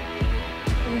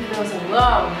 Leave those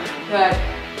alone. Good.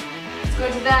 Let's go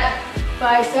to that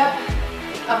bicep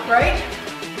upright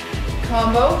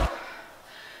combo.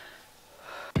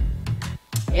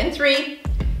 In 3,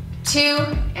 2,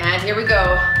 and here we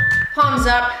go. Palms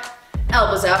up,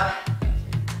 elbows up.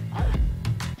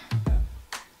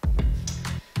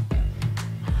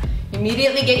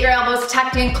 Immediately get your elbows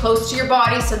tucked in close to your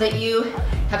body so that you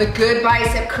have a good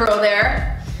bicep curl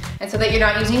there. And so that you're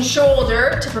not using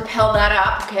shoulder to propel that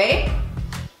up, okay?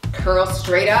 Curl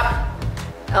straight up,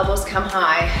 elbows come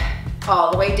high,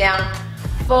 all the way down.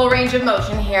 Full range of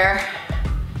motion here.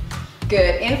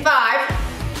 Good, in 5,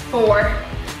 4,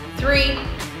 3,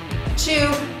 2,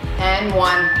 and 1.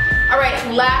 All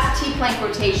right, last T-plank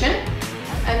rotation.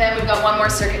 And then we've got one more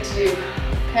circuit to do,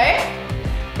 okay?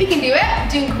 We can do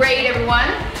it, doing great, everyone.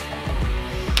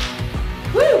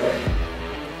 Woo!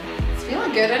 It's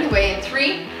feeling good anyway. In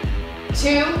 3, 2,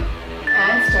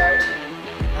 and start.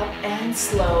 Up and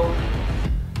slow.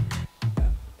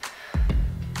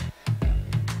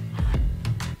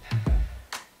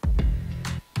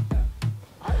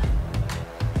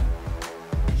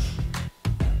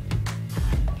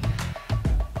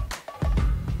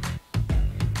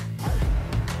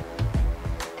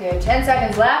 Good, 10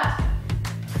 seconds left.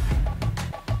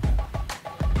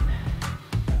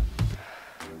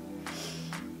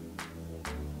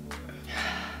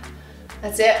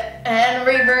 That's it, and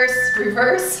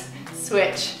reverse,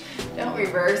 switch. Don't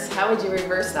reverse, how would you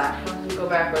reverse that? How would you go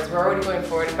backwards? We're already going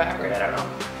forward and backward, I don't know.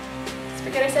 Let's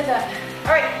forget I said that.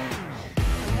 All right,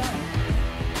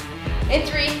 in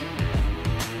 3,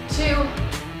 2,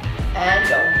 and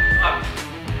go, up.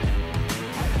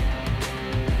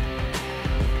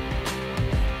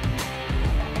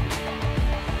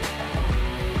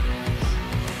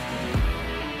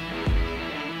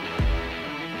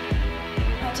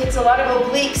 Takes a lot of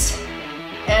obliques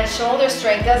and shoulder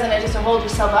strength, doesn't it, just to hold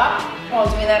yourself up while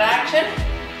doing that action.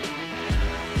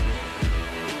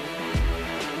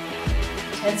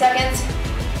 10 seconds.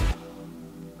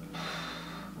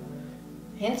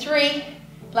 In 3,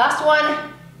 last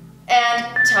one, and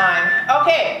time.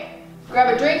 Okay,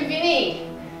 grab a drink if you need.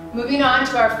 Moving on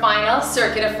to our final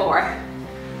circuit of 4.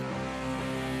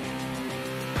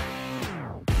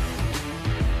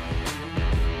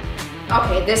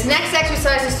 Okay, this next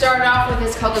exercise to start off with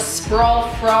is called the Sprawl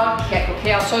Frog Kick.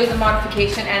 Okay, I'll show you the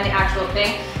modification and the actual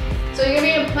thing. So you're gonna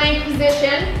be in plank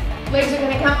position. Legs are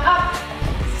gonna come up,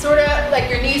 sort of like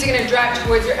your knees are gonna drag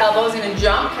towards your elbows and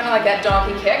jump, kind of like that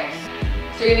donkey kick.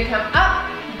 So you're gonna come up,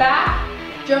 back,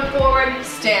 jump forward,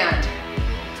 stand.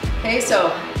 Okay,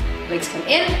 so legs come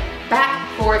in, back,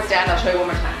 forward, stand. I'll show you one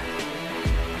more time.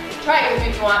 Try it with me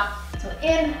if you want. So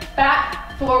in,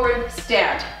 back, forward,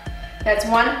 stand. That's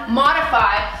one.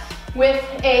 Modify with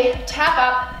a tap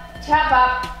up,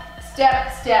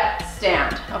 step, step,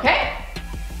 stand, okay?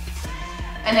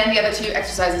 And then the other 2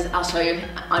 exercises I'll show you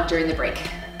during the break.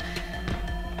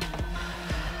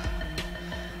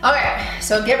 Okay,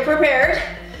 so get prepared.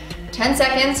 10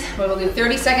 seconds. We'll do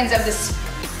 30 seconds of this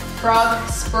sprawl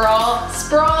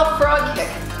frog kick.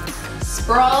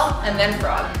 Sprawl and then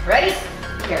frog. Ready?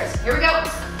 Who cares? Here we go.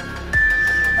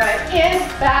 All right, in,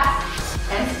 back,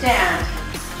 and stand.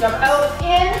 Jump out,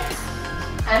 in,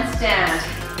 and stand.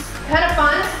 Kind of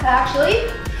fun,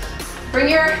 actually. Bring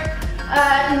your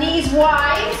knees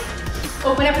wide.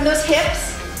 Open up in those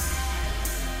hips.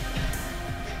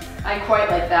 I quite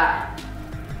like that.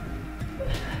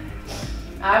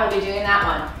 I will be doing that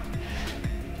one.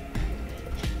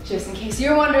 Just in case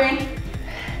you're wondering.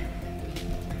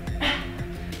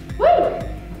 Woo!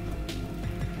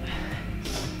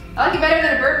 I like it better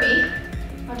than a burpee.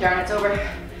 Oh darn, it's over.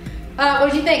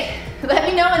 What did you think? Let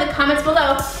me know in the comments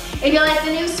below if you like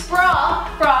the new Sprawl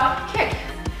Frog Kick.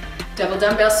 Double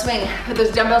dumbbell swing. Put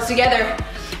those dumbbells together.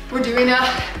 We're doing a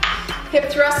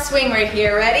hip thrust swing right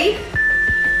here. Ready?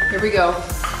 Here we go.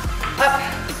 Up.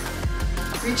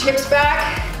 Reach hips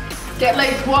back. Get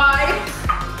legs wide.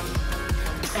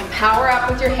 And power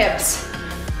up with your hips.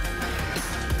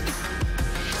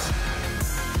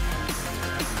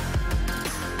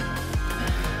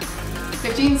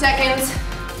 "15 seconds.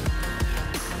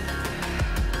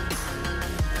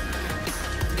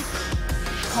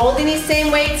 Holding these same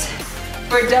weights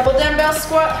for a double dumbbell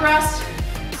squat thrust.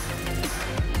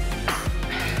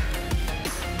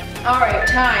 All right,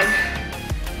 time.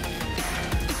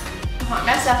 Hot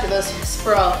mess after those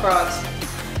sprawl frogs.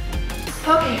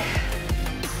 Okay.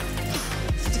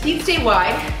 So to keep stay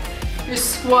wide, your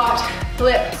squat,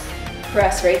 flip,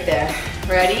 press right there.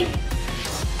 Ready?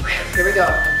 Here we go.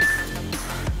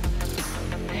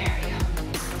 There we go.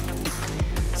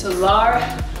 So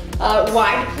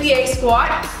wide plie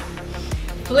squat,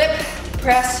 flip,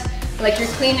 press like you're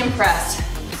clean and pressed.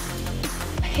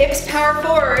 Hips power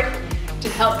forward to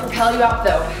help propel you up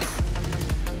though.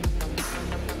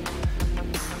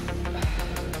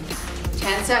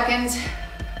 10 seconds.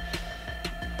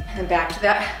 And back to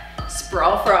that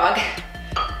sprawl frog.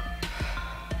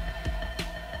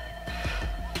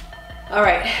 All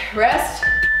right, rest.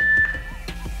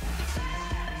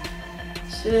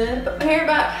 Should put my hair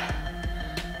back.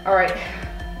 All right,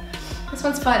 this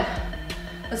one's fun.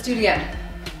 Let's do it again.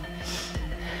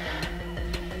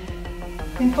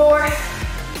 In 4,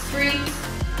 3,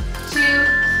 2,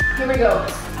 here we go.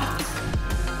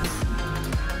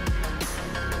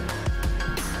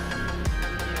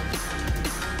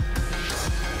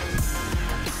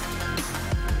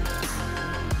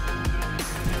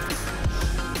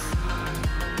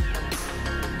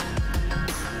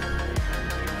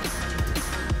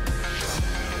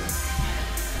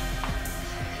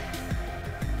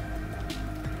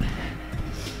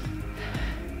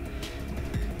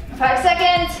 Five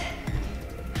seconds.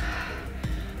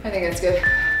 I think that's good.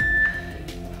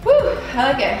 Woo,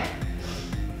 I like it.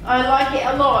 I like it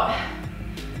a lot.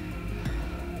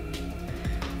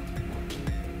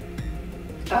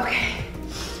 Okay,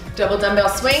 double dumbbell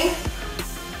swing.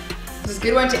 This is a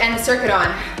good one to end the circuit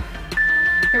on.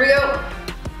 Here we go.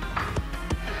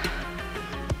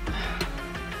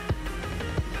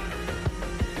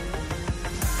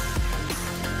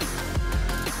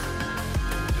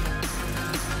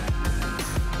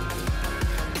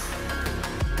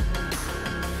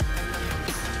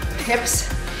 Hips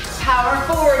power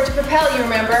forward to propel you,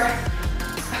 remember?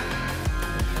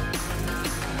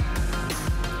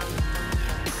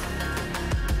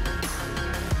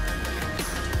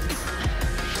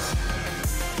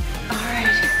 All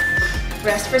right,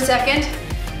 rest for a second.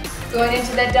 Going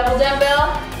into that double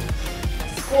dumbbell,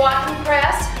 squat and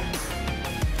press.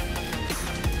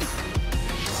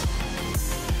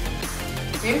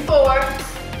 In 4,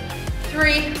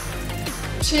 3,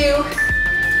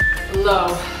 2,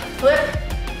 low. Flip,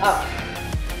 up.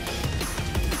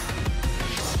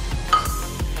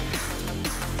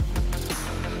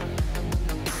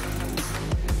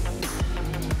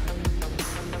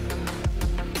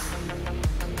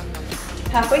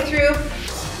 Halfway through.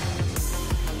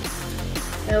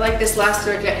 I like this last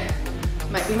circuit.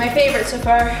 Might be my favorite so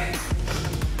far.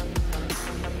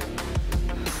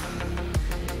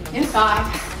 In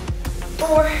 5,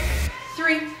 4,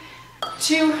 3,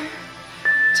 2,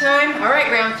 time. All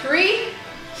right, round 3.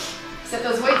 Set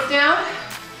those weights down.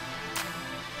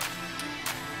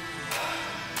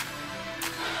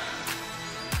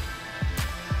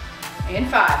 In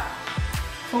 5,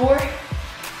 4,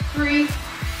 3,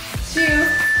 2,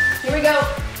 here we go.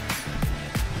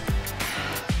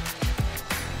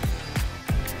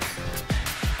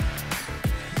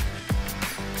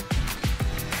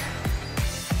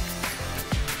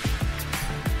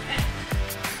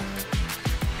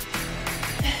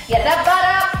 Get that butt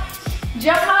up,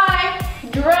 jump high,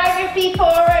 drive your feet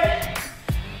forward.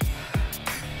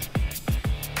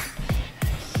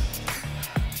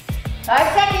 Five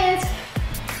seconds.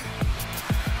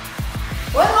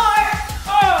 One more.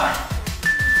 Oh.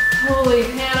 Holy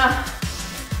Hannah.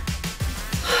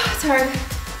 It's hard.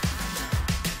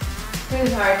 It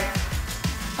is hard.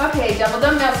 Okay, double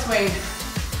dumbbell swing.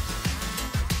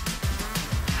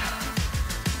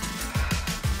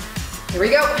 Here we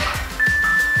go.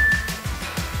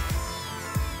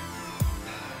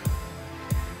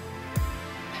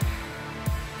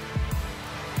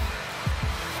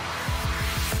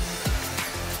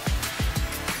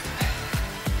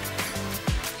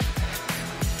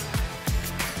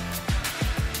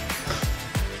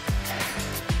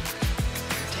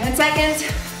 Seconds.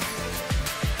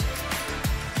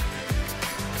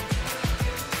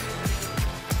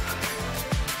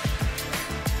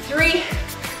 3,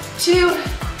 2,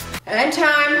 And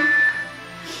time.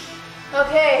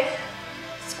 Okay,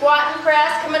 squat and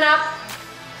press coming up.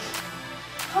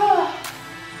 Oh.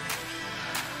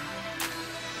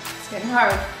 It's getting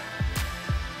hard.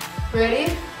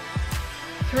 Ready?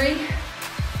 3,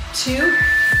 2, here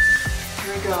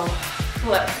we go.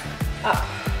 Flip, up.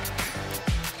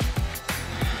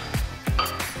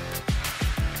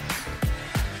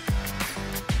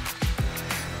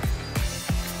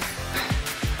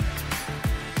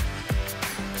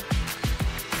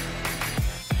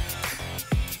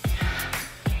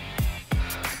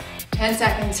 Ten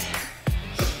seconds.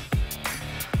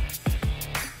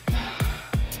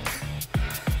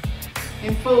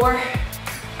 In 4,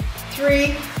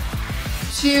 3,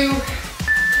 2.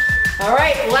 All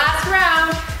right, last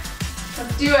round.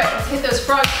 Let's do it. Let's hit those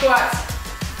frog squats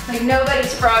like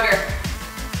nobody's frogger.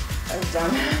 That was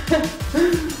dumb.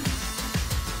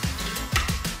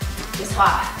 Just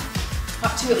hop.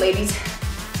 Hop to it, ladies.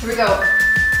 Here we go.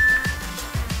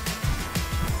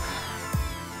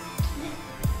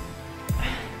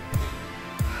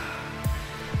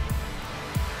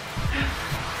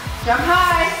 Jump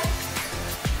high.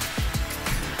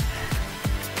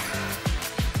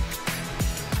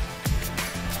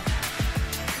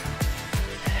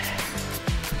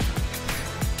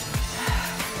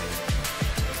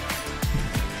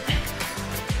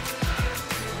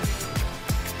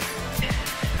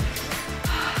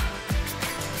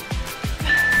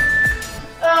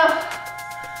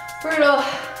 Brutal.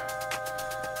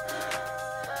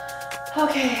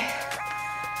 Okay,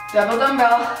 double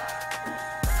dumbbell.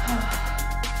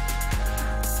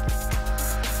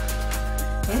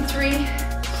 In 3, 2,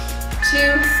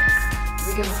 here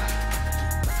we go.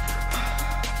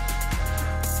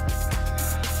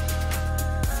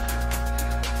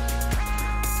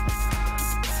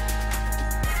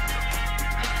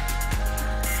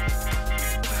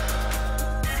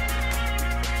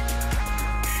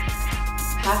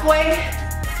 Halfway,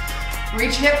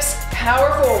 reach hips,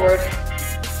 power forward.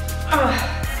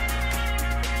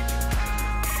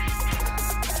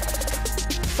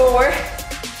 4,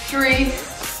 3,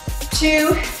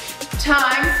 2,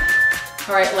 time.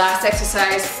 All right, last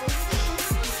exercise.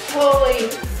 Holy.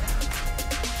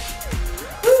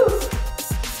 Whew.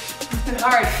 It's been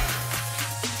hard.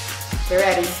 Get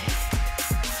ready.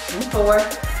 In 4,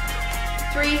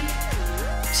 3,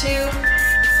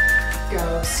 2, go.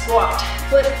 Squat,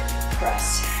 flip,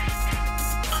 press.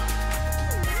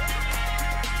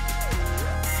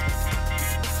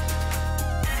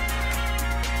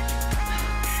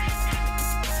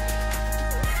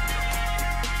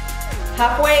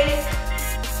 Halfway.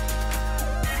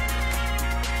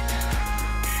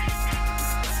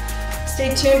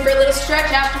 Stay tuned for a little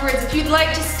stretch afterwards. If you'd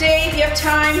like to stay, if you have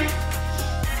time,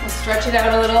 we'll stretch it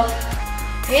out a little.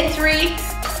 In 3,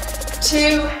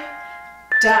 2,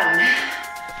 done.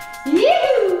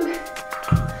 Yoo!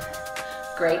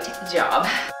 Great job.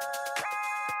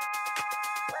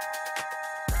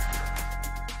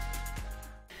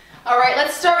 All right,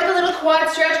 let's start with a little quad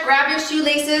stretch. Grab your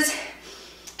shoelaces.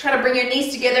 Try to bring your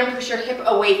knees together and push your hip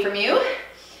away from you.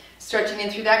 Stretching in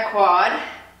through that quad.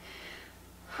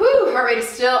 Whew, heart rate is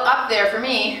still up there for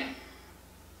me.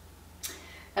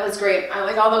 That was great. I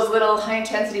like all those little high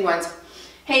intensity ones.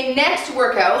 Hey, next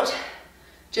workout,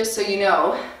 just so you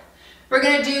know, we're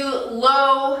gonna do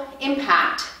low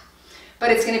impact, but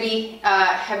it's gonna be a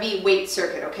heavy weight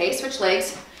circuit, okay? Switch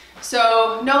legs.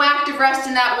 So no active rest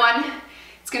in that one.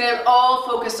 It's gonna all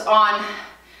focus on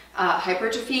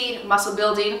hypertrophy, muscle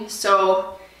building.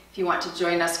 So if you want to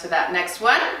join us for that next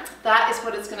one, that is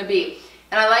what it's going to be.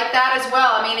 And I like that as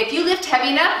well. I mean, if you lift heavy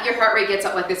enough, your heart rate gets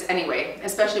up like this anyway,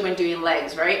 especially when doing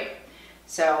legs, right?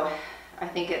 So I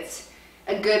think it's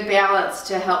a good balance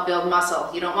to help build muscle.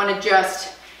 You don't want to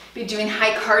just be doing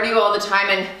high cardio all the time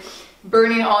and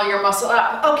burning all your muscle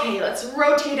up. Okay, let's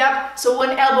rotate up. So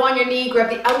one elbow on your knee, grab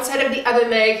the outside of the other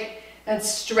leg and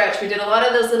stretch. We did a lot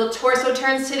of those little torso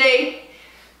turns today.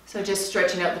 So just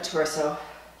stretching out the torso.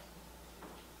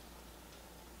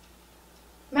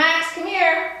 Max, come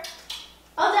here.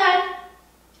 All done.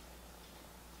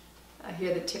 I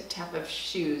hear the tip tap of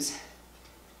shoes.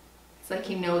 It's like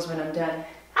he knows when I'm done.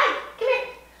 Hi, come here.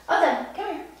 All done.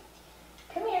 Come here.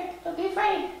 Come here. Don't be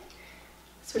afraid.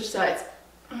 Switch sides.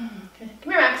 Okay.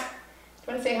 Come here, Max. Do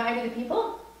you want to say hi to the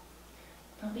people?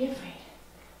 Don't be afraid.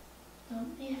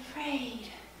 Don't be afraid.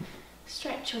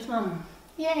 Stretch with Mom.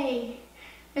 Yay.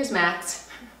 There's Max.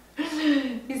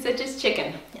 He's such a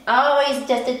chicken. Always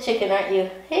just a chicken, aren't you?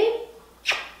 Hey?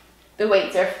 The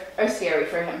weights are scary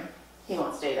for him. He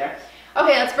won't stay there.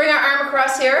 Okay, let's bring our arm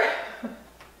across here.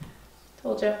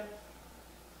 Told you.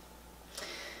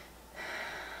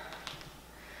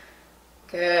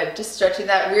 Good, just stretching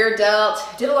that rear delt.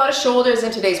 Did a lot of shoulders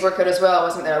in today's workout as well,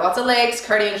 wasn't there? Lots of legs,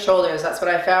 cardio, and shoulders, that's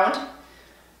what I found.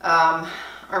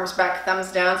 Arms back,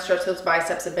 thumbs down, stretch those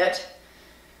biceps a bit.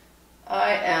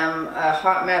 I am a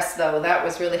hot mess though, that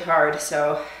was really hard,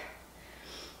 so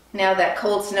now that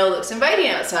cold snow looks inviting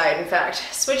outside. In fact,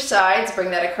 switch sides,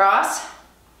 bring that across.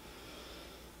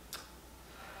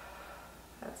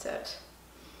 That's it.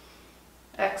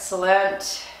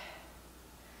 Excellent.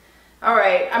 All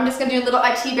right, I'm just gonna do a little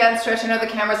IT band stretch. I know the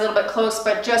camera's a little bit close,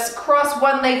 but just cross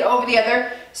one leg over the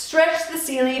other, stretch the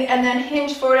ceiling, and then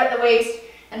hinge forward at the waist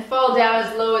and fall down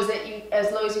as low as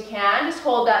you can. Just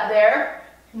hold that there.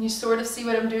 Can you sort of see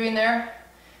what I'm doing there?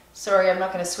 Sorry, I'm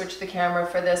not gonna switch the camera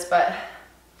for this, but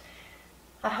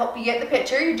I hope you get the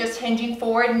picture. You're just hinging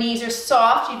forward, knees are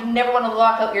soft. You never wanna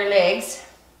lock out your legs.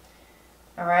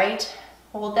 All right,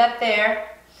 hold that there.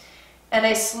 And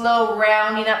a slow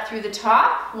rounding up through the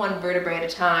top, one vertebrae at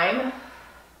a time.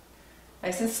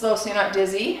 Nice and slow so you're not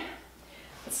dizzy.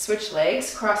 Let's switch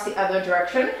legs, cross the other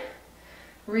direction.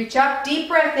 Reach up, deep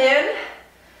breath in.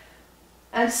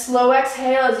 And slow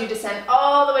exhale as you descend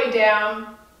all the way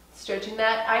down. Stretching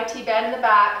that IT band in the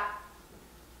back.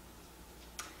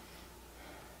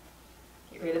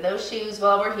 Get rid of those shoes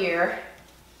while we're here.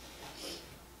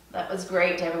 That was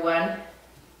great, everyone.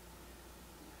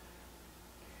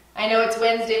 I know it's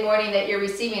Wednesday morning that you're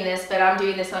receiving this, but I'm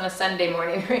doing this on a Sunday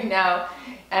morning right now.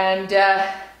 And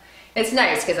it's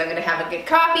nice because I'm going to have a good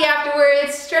coffee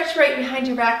afterwards, stretch right behind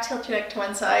your back, tilt your neck to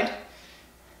one side,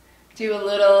 do a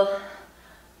little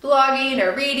blogging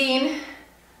or reading.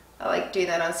 I like doing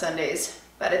that on Sundays,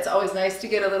 but it's always nice to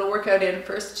get a little workout in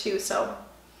first too, so.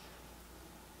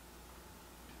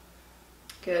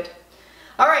 Good.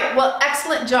 All right, well,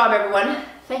 excellent job, everyone.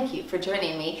 Thank you for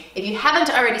joining me. If you haven't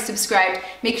already subscribed,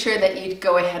 make sure that you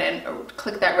go ahead and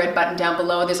click that red button down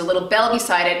below. There's a little bell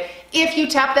beside it. If you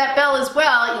tap that bell as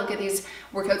well, you'll get these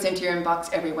workouts into your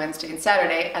inbox every Wednesday and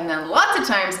Saturday. And then lots of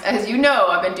times, as you know,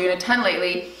 I've been doing a ton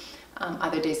lately,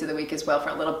 other days of the week as well for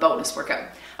a little bonus workout.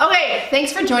 Okay,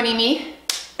 thanks for joining me.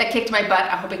 That kicked my butt.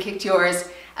 I hope it kicked yours.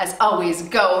 As always,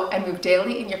 go and move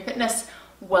daily in your fitness,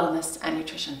 wellness, and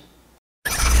nutrition.